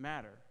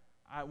matter.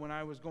 When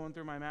I was going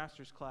through my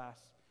master's class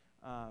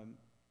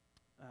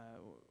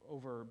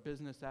over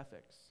business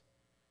ethics,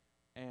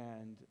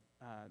 and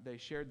they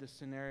shared this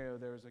scenario.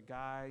 There was a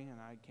guy, and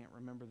I can't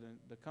remember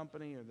the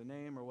company or the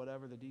name or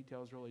whatever. The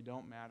details really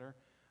don't matter.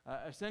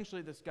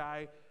 Essentially, this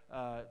guy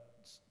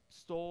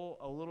stole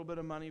a little bit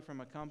of money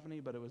from a company,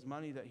 but it was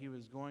money that he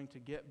was going to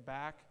get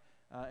back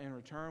in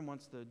return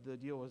once the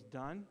deal was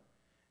done.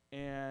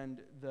 And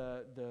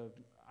the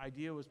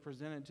idea was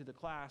presented to the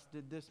class: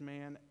 did this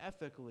man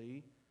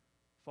ethically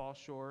fall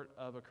short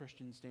of a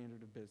Christian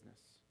standard of business?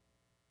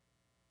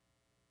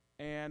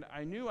 And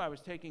I knew I was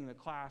taking the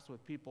class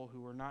with people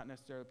who were not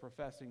necessarily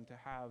professing to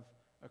have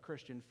a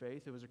Christian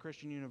faith. It was a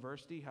Christian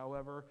university.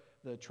 However,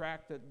 the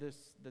track that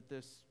this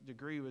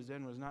degree was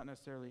in was not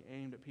necessarily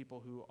aimed at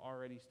people who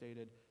already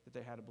stated that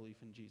they had a belief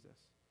in Jesus.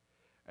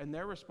 And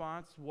their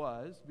response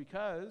was,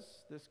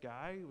 because this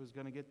guy was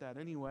going to get that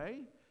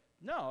anyway,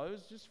 no, it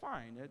was just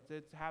fine.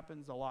 It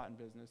happens a lot in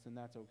business, and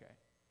that's okay.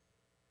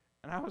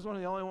 And I was one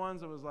of the only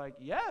ones that was like,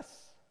 yes,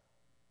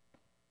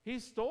 he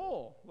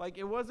stole. Like,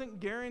 it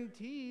wasn't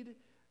guaranteed.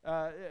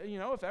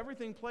 If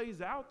everything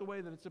plays out the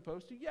way that it's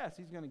supposed to, yes,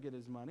 he's going to get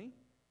his money.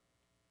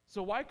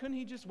 So why couldn't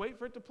he just wait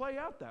for it to play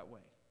out that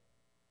way?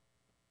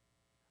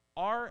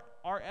 Our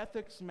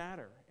ethics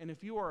matter. And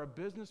if you are a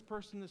business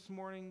person this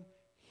morning,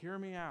 hear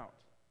me out.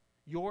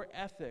 Your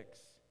ethics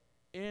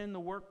in the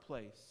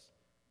workplace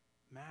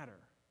matter.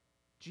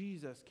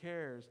 Jesus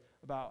cares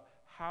about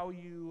how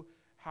you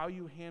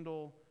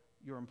handle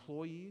your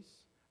employees,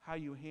 how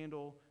you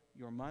handle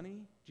your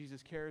money.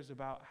 Jesus cares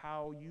about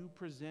how you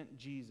present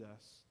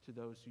Jesus to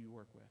those who you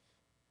work with.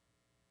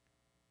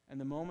 And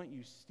the moment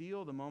you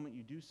steal, the moment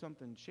you do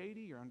something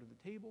shady or under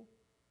the table,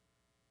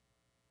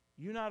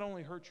 you not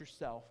only hurt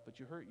yourself, but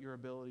you hurt your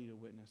ability to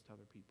witness to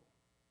other people.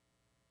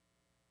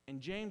 And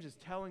James is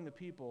telling the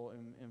people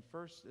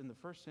in the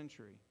first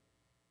century,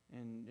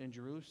 in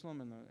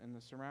Jerusalem and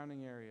the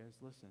surrounding areas,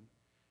 listen,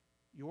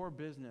 your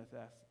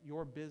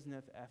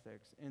business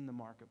ethics in the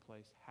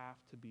marketplace have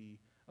to be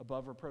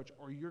above reproach,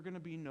 or you're going to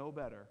be no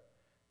better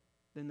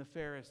than the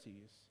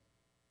Pharisees.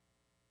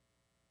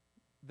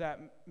 That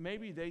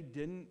maybe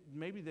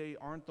they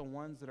aren't the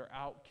ones that are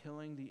out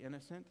killing the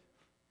innocent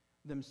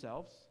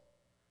themselves,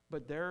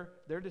 but their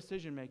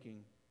decision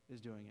making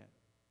is doing it.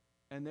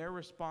 And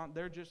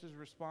they're just as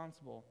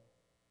responsible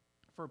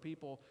for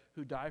people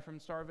who die from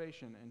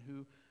starvation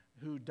and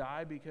who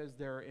die because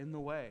they're in the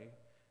way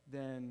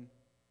than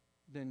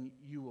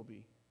you will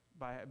be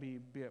by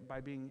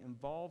being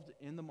involved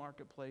in the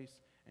marketplace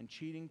and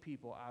cheating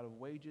people out of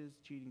wages,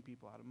 cheating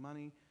people out of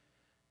money.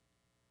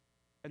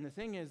 And the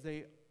thing is,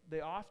 they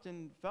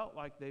often felt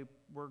like they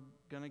were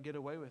going to get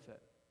away with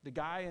it. The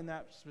guy in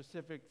that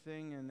specific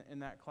thing in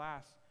that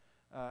class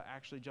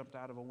actually jumped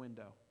out of a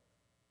window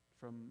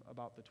from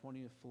about the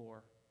 20th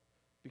floor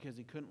because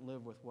he couldn't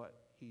live with what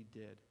he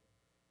did.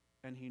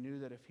 And he knew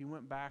that if he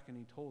went back and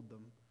he told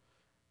them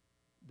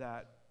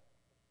that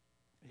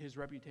his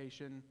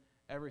reputation,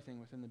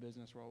 everything within the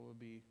business world would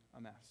be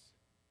a mess.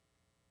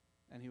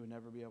 And he would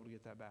never be able to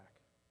get that back.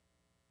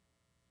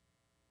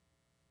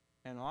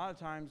 And a lot of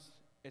times,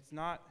 it's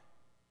not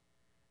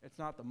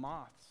the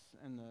moths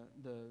and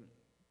the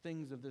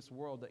things of this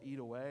world that eat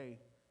away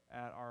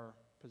at our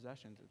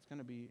possessions. In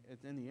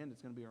the end,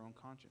 it's going to be our own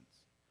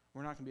conscience.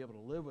 We're not going to be able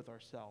to live with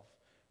ourselves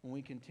when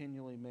we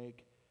continually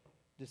make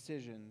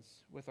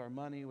decisions with our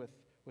money, with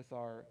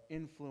our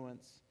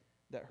influence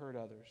that hurt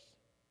others.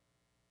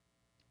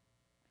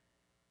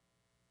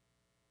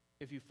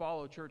 If you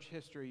follow church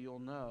history, you'll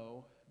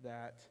know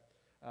that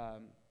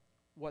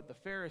what the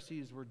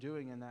Pharisees were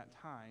doing in that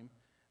time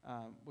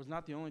was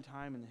not the only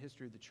time in the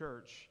history of the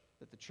church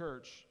that the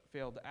church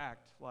failed to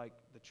act like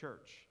the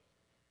church.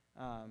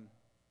 About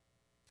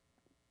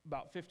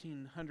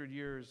 1,500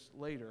 years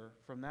later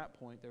from that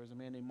point, there was a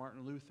man named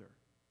Martin Luther.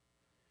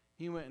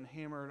 He went and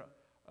hammered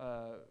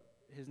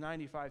his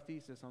 95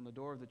 Thesis on the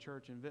door of the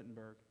church in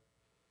Wittenberg.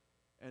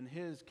 And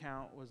his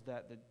count was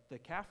that the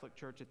Catholic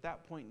Church at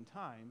that point in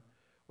time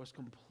was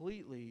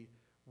completely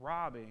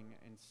robbing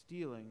and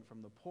stealing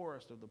from the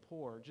poorest of the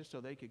poor just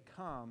so they could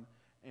come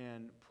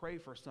and pray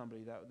for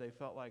somebody that they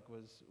felt like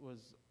was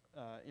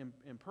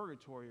in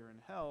purgatory or in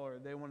hell, or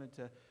they wanted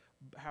to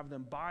have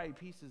them buy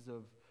pieces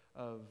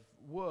of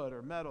wood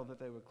or metal that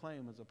they would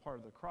claim was a part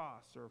of the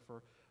cross, or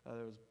for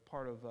there was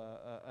part of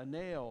a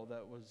nail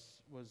that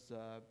was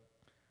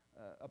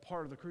a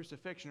part of the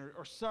crucifixion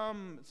or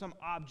some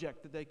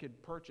object that they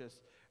could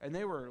purchase. And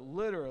they were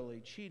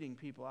literally cheating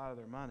people out of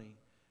their money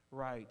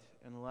right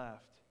and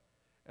left.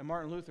 And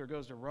Martin Luther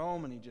goes to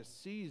Rome and he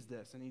just sees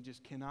this and he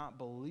just cannot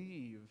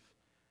believe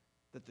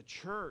that the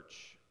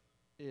church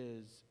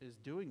is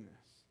doing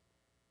this.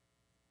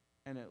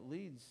 And it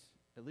leads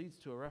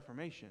to a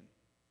Reformation.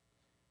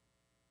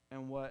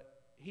 And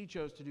what he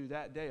chose to do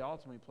that day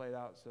ultimately played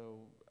out so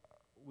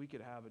we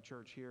could have a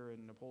church here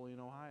in Napoleon,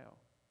 Ohio.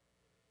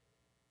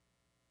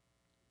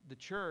 The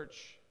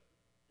church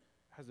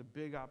has a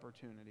big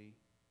opportunity,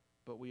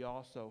 but we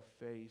also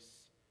face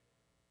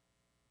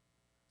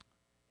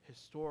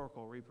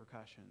historical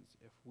repercussions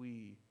if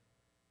we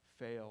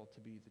fail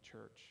to be the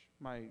church.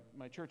 My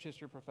church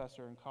history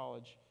professor in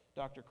college,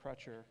 Dr.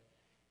 Crutcher,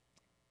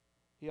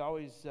 he'd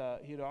always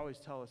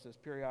tell us this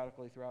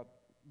periodically throughout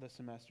the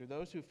semester.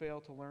 Those who fail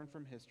to learn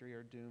from history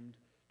are doomed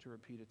to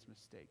repeat its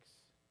mistakes.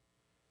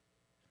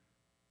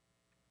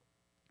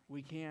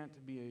 We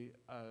can't be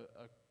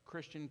a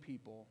Christian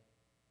people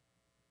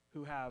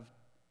who have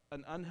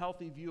an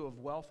unhealthy view of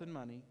wealth and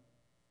money,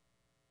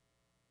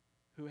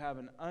 who have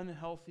an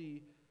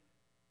unhealthy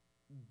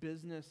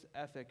business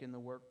ethic in the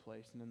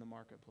workplace and in the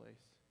marketplace,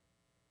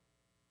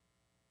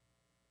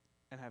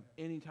 and have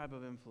any type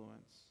of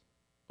influence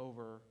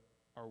over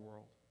our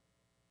world.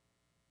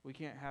 We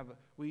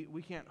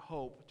can't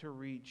hope to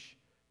reach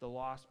the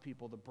lost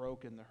people, the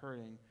broken, the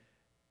hurting,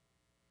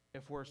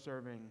 if we're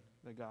serving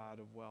the God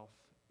of wealth,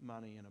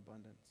 money, and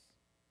abundance.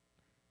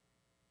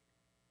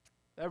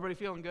 Everybody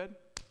feeling good?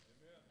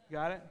 Amen.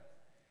 Got it?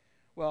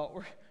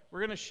 Well, we're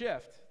going to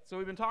shift. So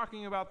we've been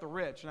talking about the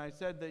rich, and I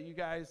said that you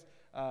guys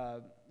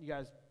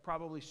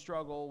probably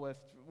struggle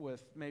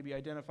with maybe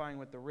identifying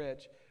with the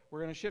rich.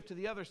 We're going to shift to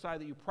the other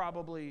side that you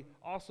probably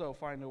also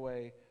find a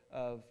way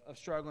of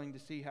struggling to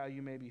see how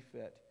you maybe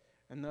fit.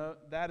 And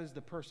that is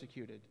the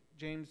persecuted.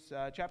 James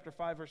chapter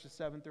 5, verses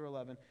 7 through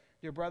 11.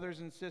 Dear brothers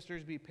and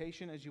sisters, be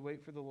patient as you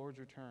wait for the Lord's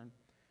return.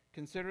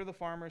 Consider the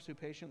farmers who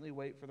patiently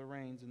wait for the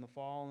rains in the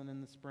fall and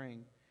in the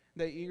spring.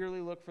 They eagerly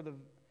look for the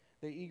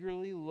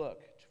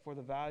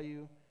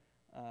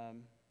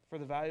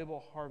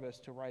valuable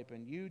harvest to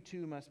ripen. You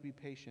too must be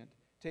patient.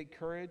 Take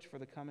courage, for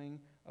the coming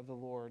of the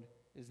Lord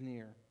is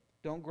near.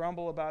 Don't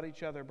grumble about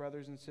each other,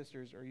 brothers and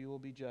sisters, or you will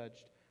be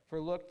judged.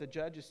 For look, the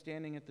judge is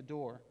standing at the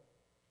door.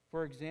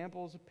 For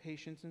examples of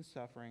patience and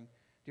suffering,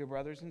 dear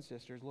brothers and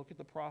sisters, look at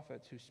the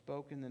prophets who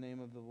spoke in the name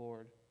of the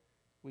Lord.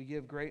 We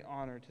give great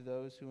honor to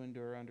those who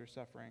endure under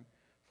suffering.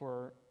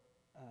 For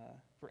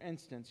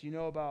instance, you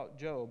know about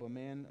Job, a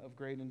man of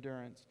great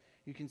endurance.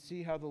 You can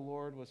see how the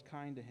Lord was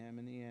kind to him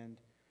in the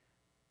end.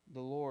 The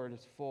Lord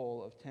is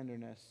full of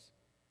tenderness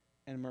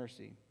and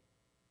mercy.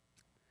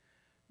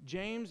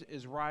 James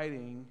is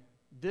writing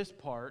this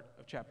part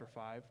of chapter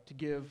 5 to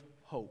give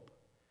hope.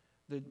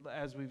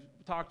 As we've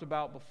talked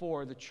about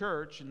before, the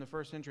church in the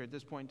first century at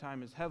this point in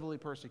time is heavily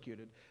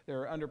persecuted.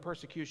 They're under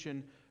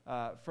persecution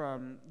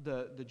from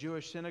the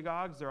Jewish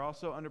synagogues. They're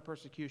also under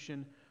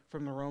persecution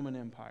from the Roman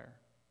Empire.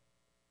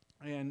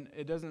 And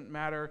it doesn't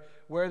matter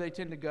where they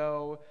tend to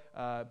go.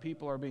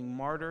 People are being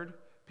martyred.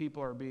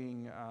 People are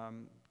being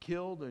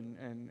killed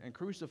and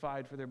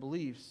crucified for their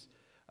beliefs.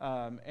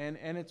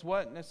 And it's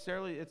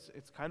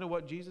it's kind of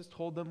what Jesus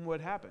told them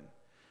would happen.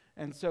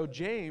 And so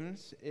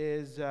James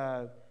is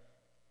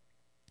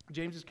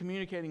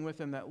communicating with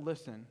them that,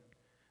 listen,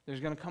 there's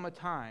going to come a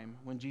time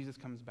when Jesus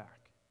comes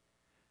back.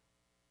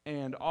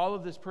 And all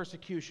of this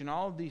persecution,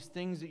 all of these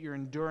things that you're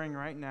enduring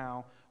right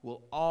now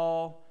will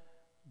all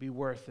be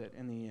worth it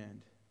in the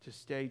end. To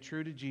stay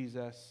true to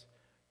Jesus,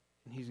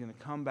 and he's going to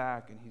come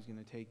back and he's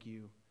going to take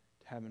you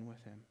to heaven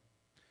with him.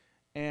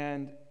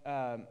 And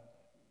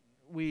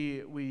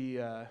we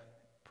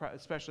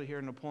especially here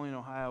in Napoleon,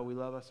 Ohio, we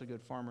love us a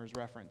good farmer's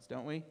reference,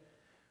 don't we?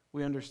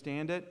 We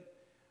understand it.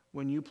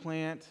 When you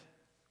plant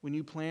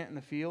in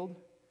the field,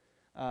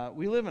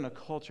 we live in a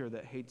culture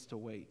that hates to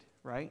wait,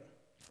 right?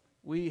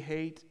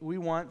 We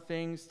want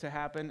things to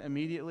happen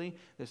immediately.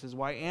 This is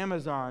why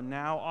Amazon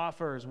now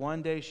offers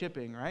one-day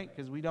shipping, right?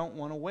 Because we don't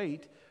want to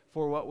wait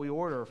for what we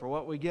order, for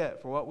what we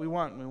get, for what we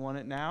want. We want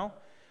it now.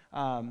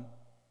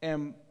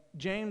 And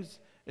James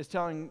is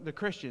telling the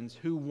Christians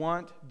who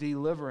want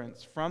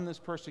deliverance from this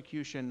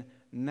persecution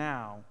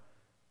now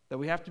that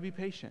we have to be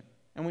patient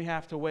and we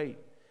have to wait.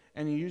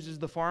 And he uses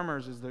the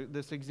farmers as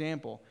this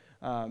example.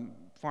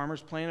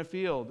 Farmers plant a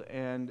field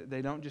and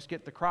they don't just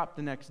get the crop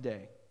the next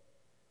day.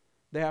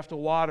 They have to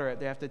water it.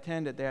 They have to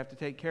tend it. They have to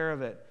take care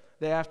of it.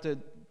 They have to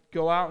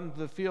go out into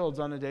the fields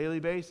on a daily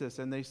basis,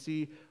 and they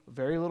see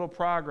very little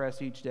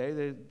progress each day.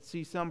 They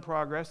see some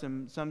progress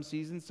in some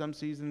seasons. Some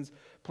seasons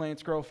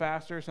plants grow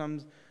faster.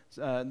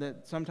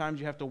 Sometimes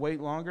you have to wait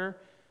longer,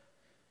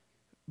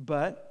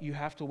 but you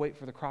have to wait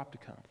for the crop to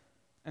come.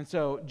 And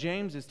so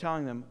James is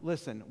telling them,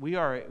 listen, we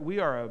are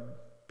a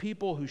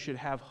people who should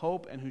have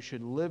hope and who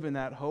should live in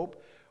that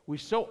hope. We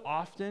so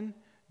often,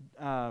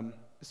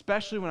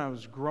 especially when I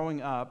was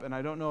growing up, and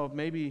I don't know if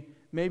maybe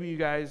maybe you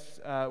guys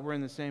were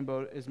in the same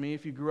boat as me.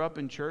 If you grew up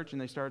in church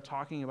and they started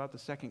talking about the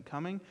second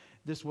coming,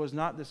 this was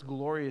not this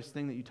glorious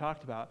thing that you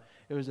talked about.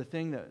 It was a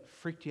thing that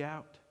freaked you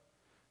out.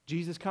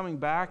 Jesus coming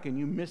back and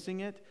you missing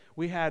it.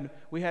 We had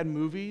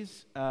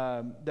movies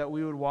that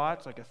we would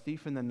watch, like A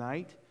Thief in the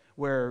Night,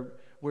 where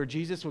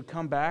Jesus would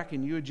come back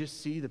and you would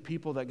just see the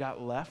people that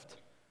got left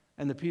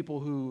and the people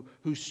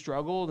who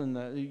struggled.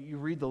 And you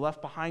read the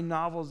Left Behind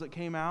novels that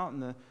came out in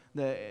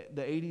the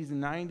 80s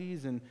and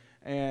 90s.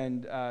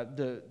 And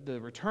the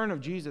return of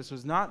Jesus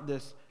was not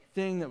this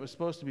thing that was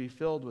supposed to be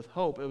filled with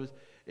hope.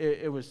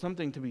 It was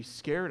something to be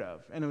scared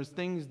of. And it was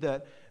things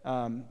that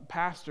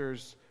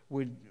pastors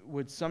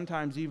would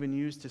sometimes even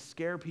use to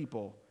scare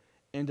people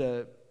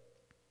into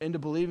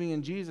believing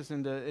in Jesus,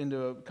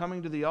 into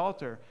coming to the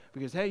altar.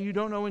 Because, hey, you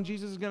don't know when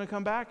Jesus is going to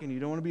come back, and you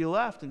don't want to be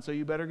left, and so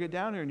you better get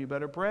down here, and you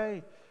better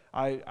pray.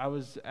 I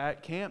was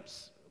at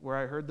camps where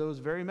I heard those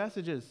very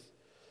messages.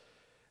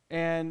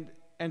 And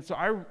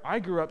so I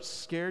grew up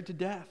scared to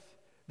death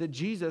that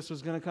Jesus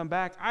was going to come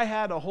back. I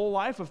had a whole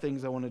life of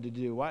things I wanted to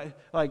do.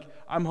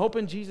 I'm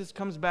hoping Jesus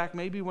comes back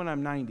maybe when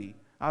I'm 90.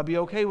 I'll be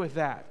okay with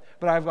that.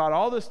 But I've got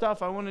all this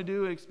stuff I want to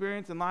do and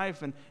experience in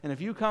life, and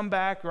if you come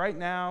back right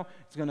now,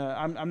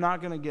 I'm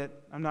not gonna get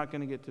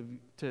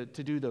to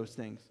do those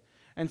things.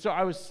 And so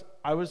I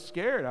was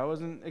scared. I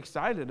wasn't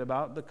excited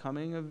about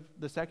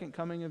the second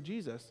coming of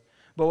Jesus.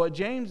 But what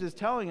James is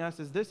telling us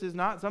is this is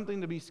not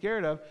something to be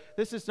scared of.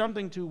 This is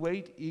something to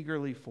wait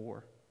eagerly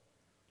for.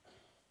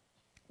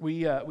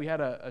 We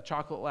had a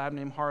chocolate lab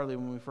named Harley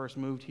when we first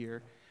moved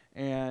here,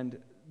 and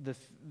the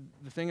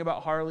thing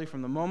about Harley,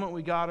 from the moment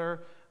we got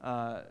her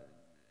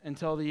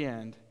until the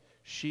end,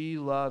 she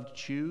loved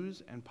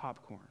chews and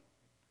popcorn.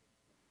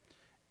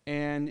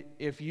 And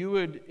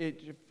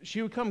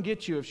she would come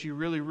get you if she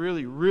really,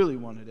 really, really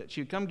wanted it.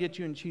 She would come get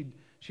you, and she'd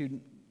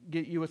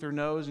get you with her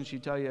nose, and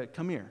she'd tell you,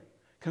 come here.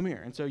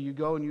 And so you'd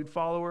go and you'd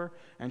follow her,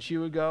 and she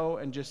would go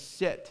and just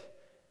sit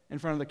in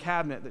front of the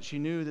cabinet that she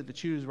knew that the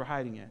chews were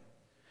hiding in.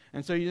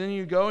 And so then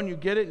you'd go and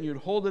you'd get it and you'd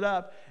hold it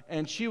up,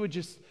 and she would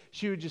just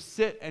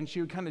sit, and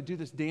she would kind of do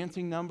this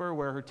dancing number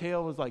where her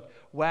tail was like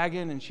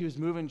wagging and she was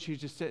moving. She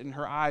was just sitting,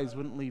 her eyes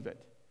wouldn't leave it.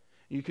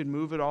 You could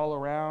move it all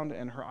around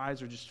and her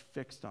eyes were just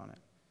fixed on it.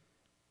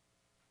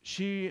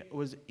 She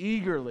was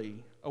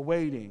eagerly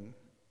awaiting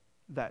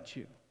that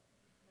chew.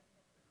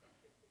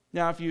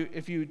 Now, if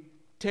you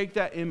take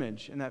that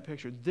image and that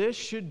picture, this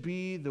should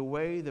be the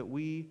way that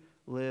we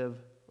live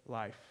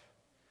life.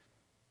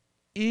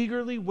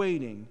 Eagerly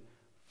waiting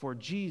for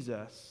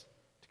Jesus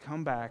to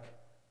come back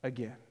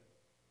again.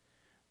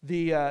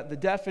 The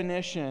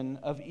definition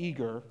of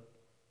eager,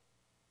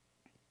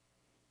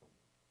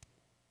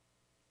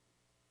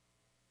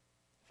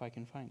 if I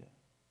can find it.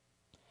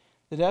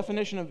 The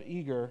definition of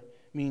eager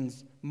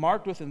means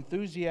marked with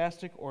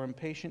enthusiastic or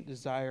impatient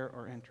desire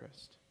or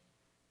interest.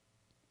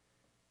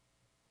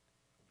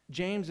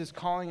 James is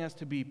calling us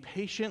to be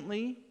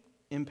patiently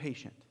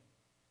impatient.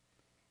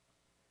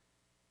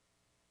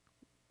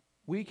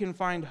 We can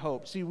find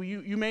hope. See,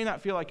 you may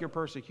not feel like you're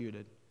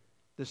persecuted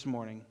this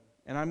morning.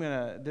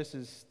 And this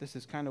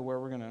is kind of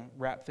where we're going to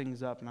wrap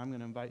things up, and I'm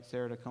going to invite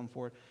Sarah to come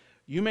forward.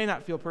 You may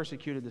not feel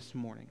persecuted this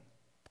morning.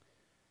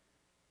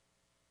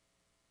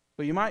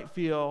 But you might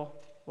feel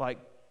like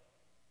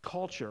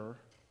culture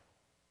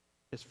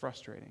is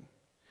frustrating.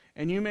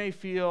 And you may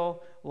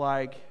feel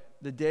like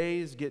the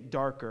days get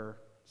darker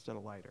instead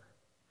of lighter.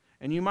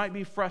 And you might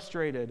be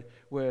frustrated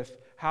with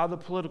how the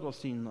political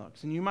scene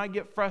looks. And you might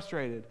get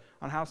frustrated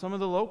on how some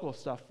of the local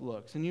stuff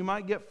looks. And you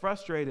might get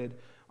frustrated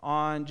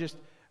on just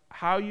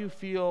how you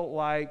feel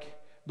like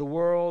the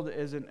world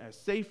isn't as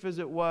safe as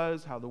it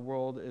was, how the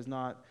world is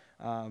not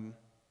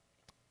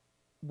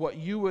what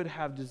you would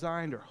have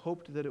designed or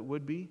hoped that it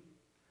would be.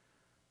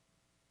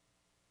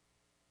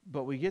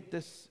 But we get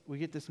this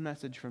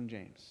message from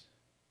James,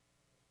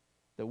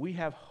 that we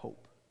have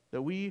hope,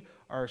 that we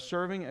are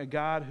serving a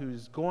God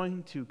who's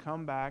going to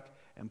come back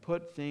and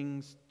put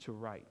things to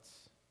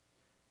rights.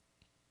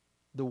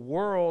 The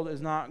world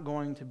is not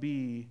going to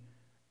be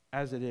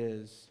as it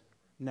is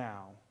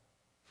now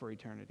for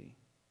eternity.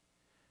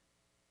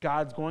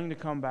 God's going to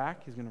come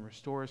back. He's going to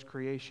restore His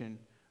creation.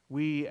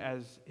 We,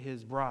 as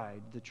His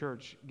bride, the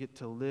church, get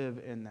to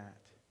live in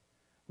that.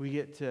 We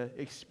get to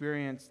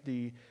experience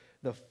the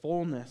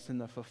fullness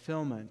and the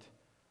fulfillment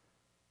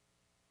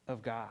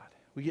of God.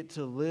 We get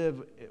to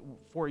live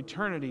for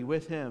eternity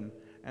with Him,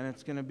 and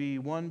it's going to be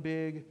one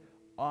big,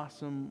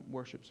 awesome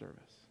worship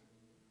service.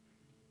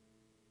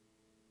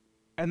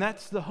 And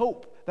that's the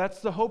hope. That's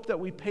the hope that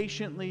we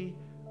patiently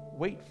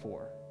wait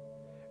for.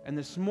 And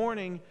this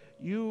morning,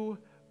 you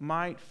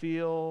might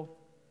feel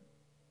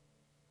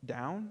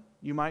down.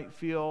 You might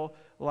feel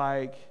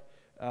like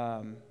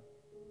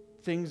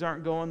things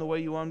aren't going the way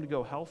you want them to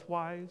go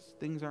health-wise.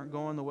 Things aren't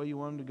going the way you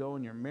want them to go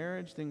in your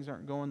marriage. Things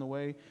aren't going the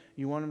way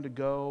you want them to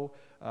go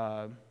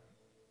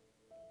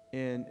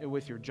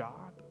with your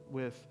job,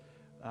 with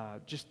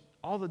just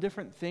all the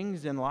different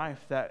things in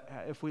life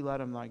that if we let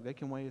them, they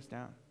can weigh us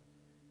down.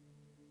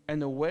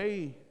 And the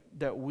way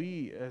that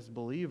we as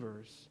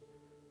believers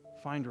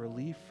find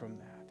relief from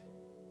that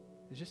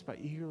is just by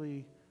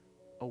eagerly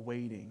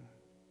awaiting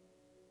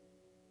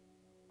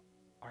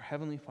our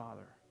Heavenly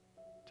Father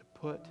to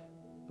put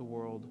the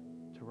world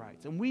to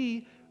rights. And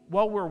we,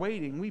 while we're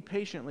waiting, we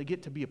patiently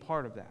get to be a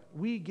part of that.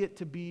 We get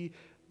to be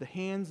the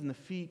hands and the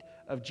feet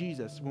of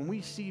Jesus. When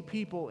we see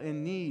people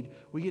in need,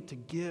 we get to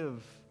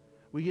give.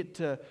 We get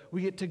to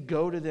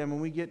go to them,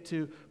 and we get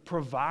to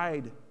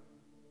provide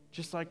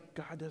just like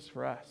God does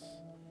for us.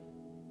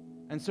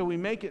 And so we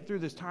make it through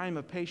this time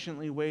of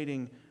patiently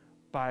waiting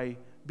by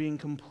being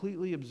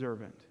completely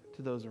observant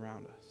to those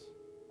around us,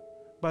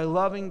 by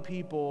loving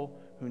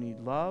people who need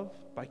love,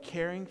 by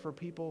caring for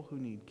people who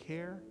need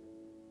care,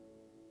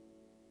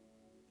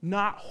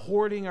 not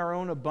hoarding our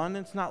own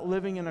abundance, not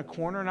living in a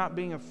corner, not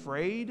being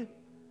afraid,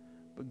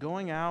 but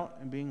going out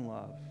and being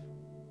love.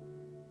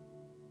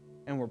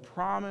 And we're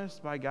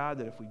promised by God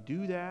that if we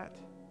do that,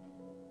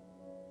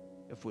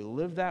 if we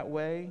live that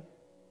way,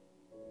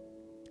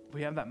 if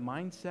we have that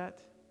mindset,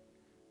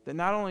 that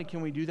not only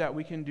can we do that,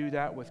 we can do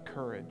that with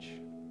courage.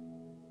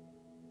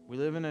 We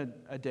live in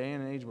a day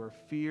and an age where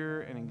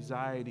fear and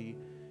anxiety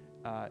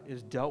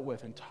is dealt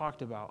with and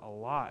talked about a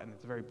lot, and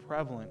it's very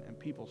prevalent, and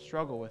people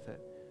struggle with it.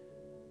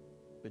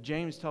 But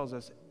James tells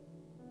us,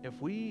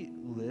 if we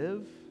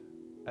live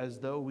as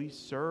though we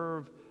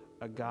serve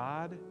a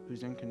God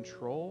who's in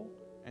control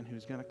and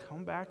who's going to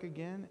come back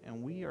again,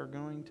 and we are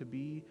going to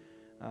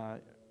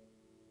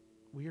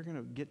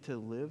get to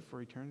live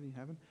for eternity in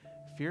heaven,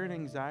 fear and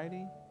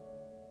anxiety,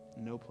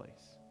 no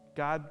place.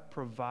 God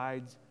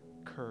provides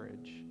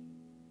courage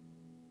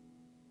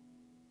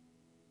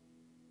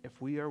if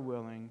we are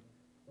willing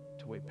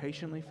to wait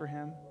patiently for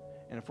Him,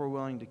 and if we're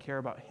willing to care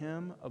about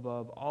Him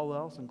above all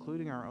else,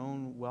 including our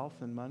own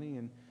wealth and money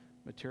and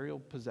material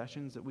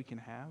possessions that we can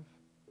have,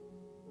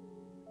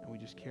 and we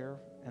just care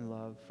and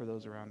love for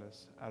those around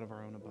us out of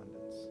our own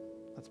abundance.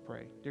 Let's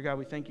pray. Dear God,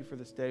 we thank you for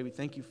this day. We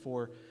thank you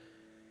for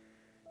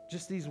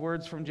just these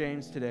words from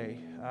James today.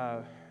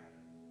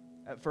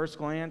 At first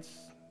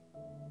glance,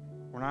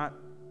 we're not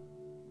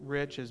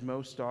rich as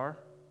most are.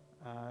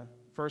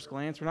 First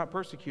glance, we're not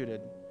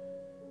persecuted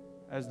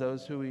as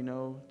those who we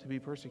know to be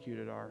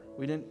persecuted are.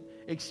 We didn't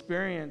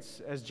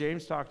experience, as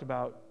James talked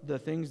about, the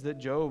things that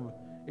Job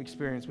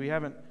experienced. We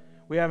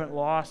haven't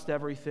lost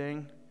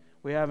everything.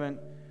 We haven't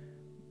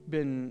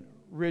been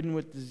ridden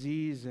with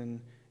disease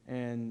and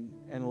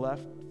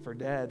left for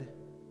dead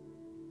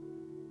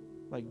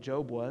like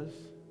Job was.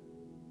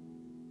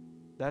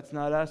 That's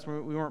not us.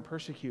 We weren't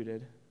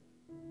persecuted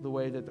the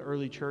way that the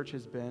early church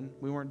has been.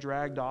 We weren't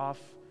dragged off.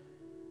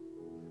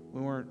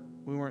 We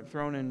weren't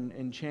thrown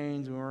in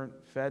chains. We weren't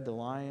fed to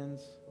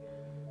lions.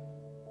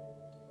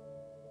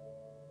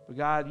 But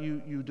God,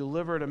 you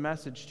delivered a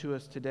message to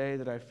us today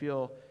that I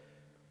feel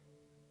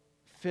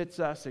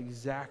fits us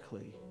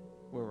exactly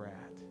where we're at.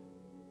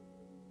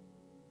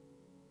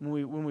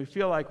 When we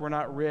feel like we're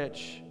not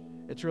rich,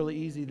 it's really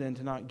easy then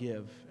to not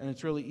give. And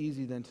it's really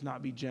easy then to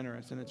not be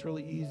generous. And it's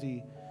really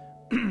easy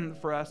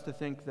for us to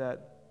think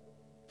that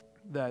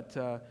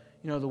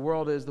the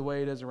world is the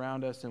way it is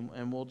around us,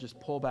 and we'll just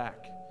pull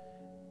back.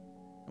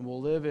 And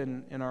we'll live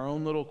in our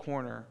own little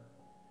corner.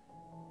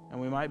 And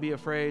we might be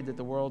afraid that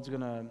the world's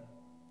going to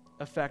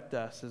affect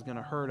us, is going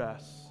to hurt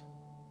us.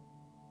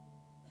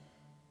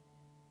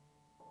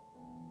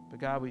 But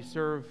God, we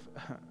serve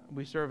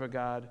a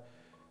God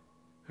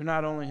who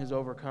not only has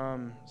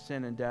overcome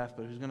sin and death,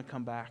 but who's going to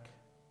come back.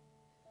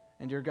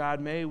 And dear God,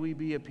 may we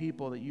be a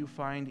people that you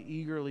find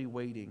eagerly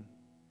waiting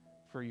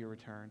for your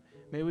return.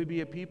 May we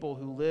be a people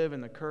who live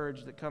in the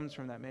courage that comes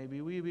from that. May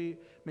we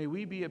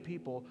be a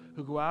people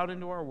who go out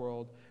into our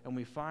world and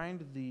we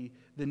find the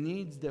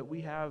needs that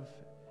we have,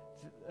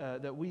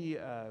 that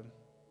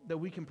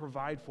we can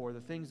provide for, the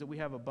things that we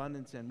have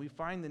abundance in. We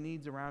find the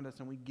needs around us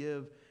and we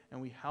give and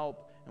we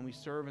help and we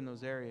serve in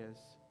those areas.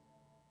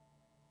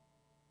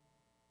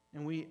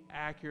 And we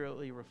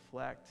accurately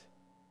reflect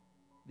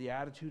the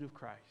attitude of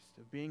Christ,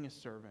 of being a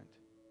servant.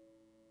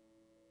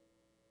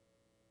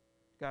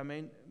 God,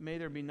 may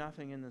there be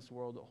nothing in this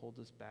world that holds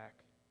us back.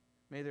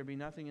 May there be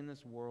nothing in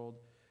this world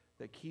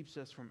that keeps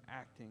us from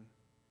acting.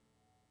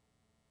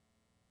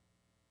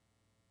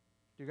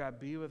 Dear God,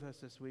 be with us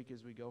this week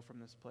as we go from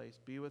this place.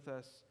 Be with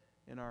us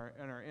in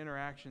our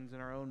interactions in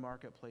our own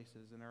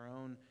marketplaces, in our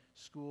own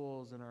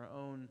schools, in our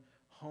own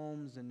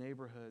homes and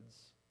neighborhoods.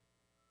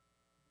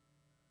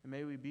 And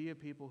may we be a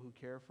people who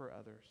care for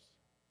others.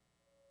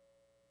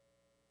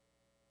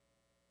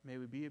 May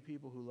we be a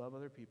people who love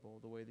other people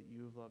the way that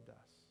you have loved us.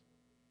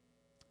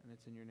 And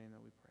it's in your name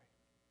that we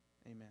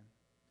pray. Amen.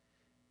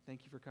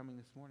 Thank you for coming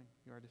this morning.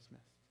 You are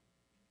dismissed.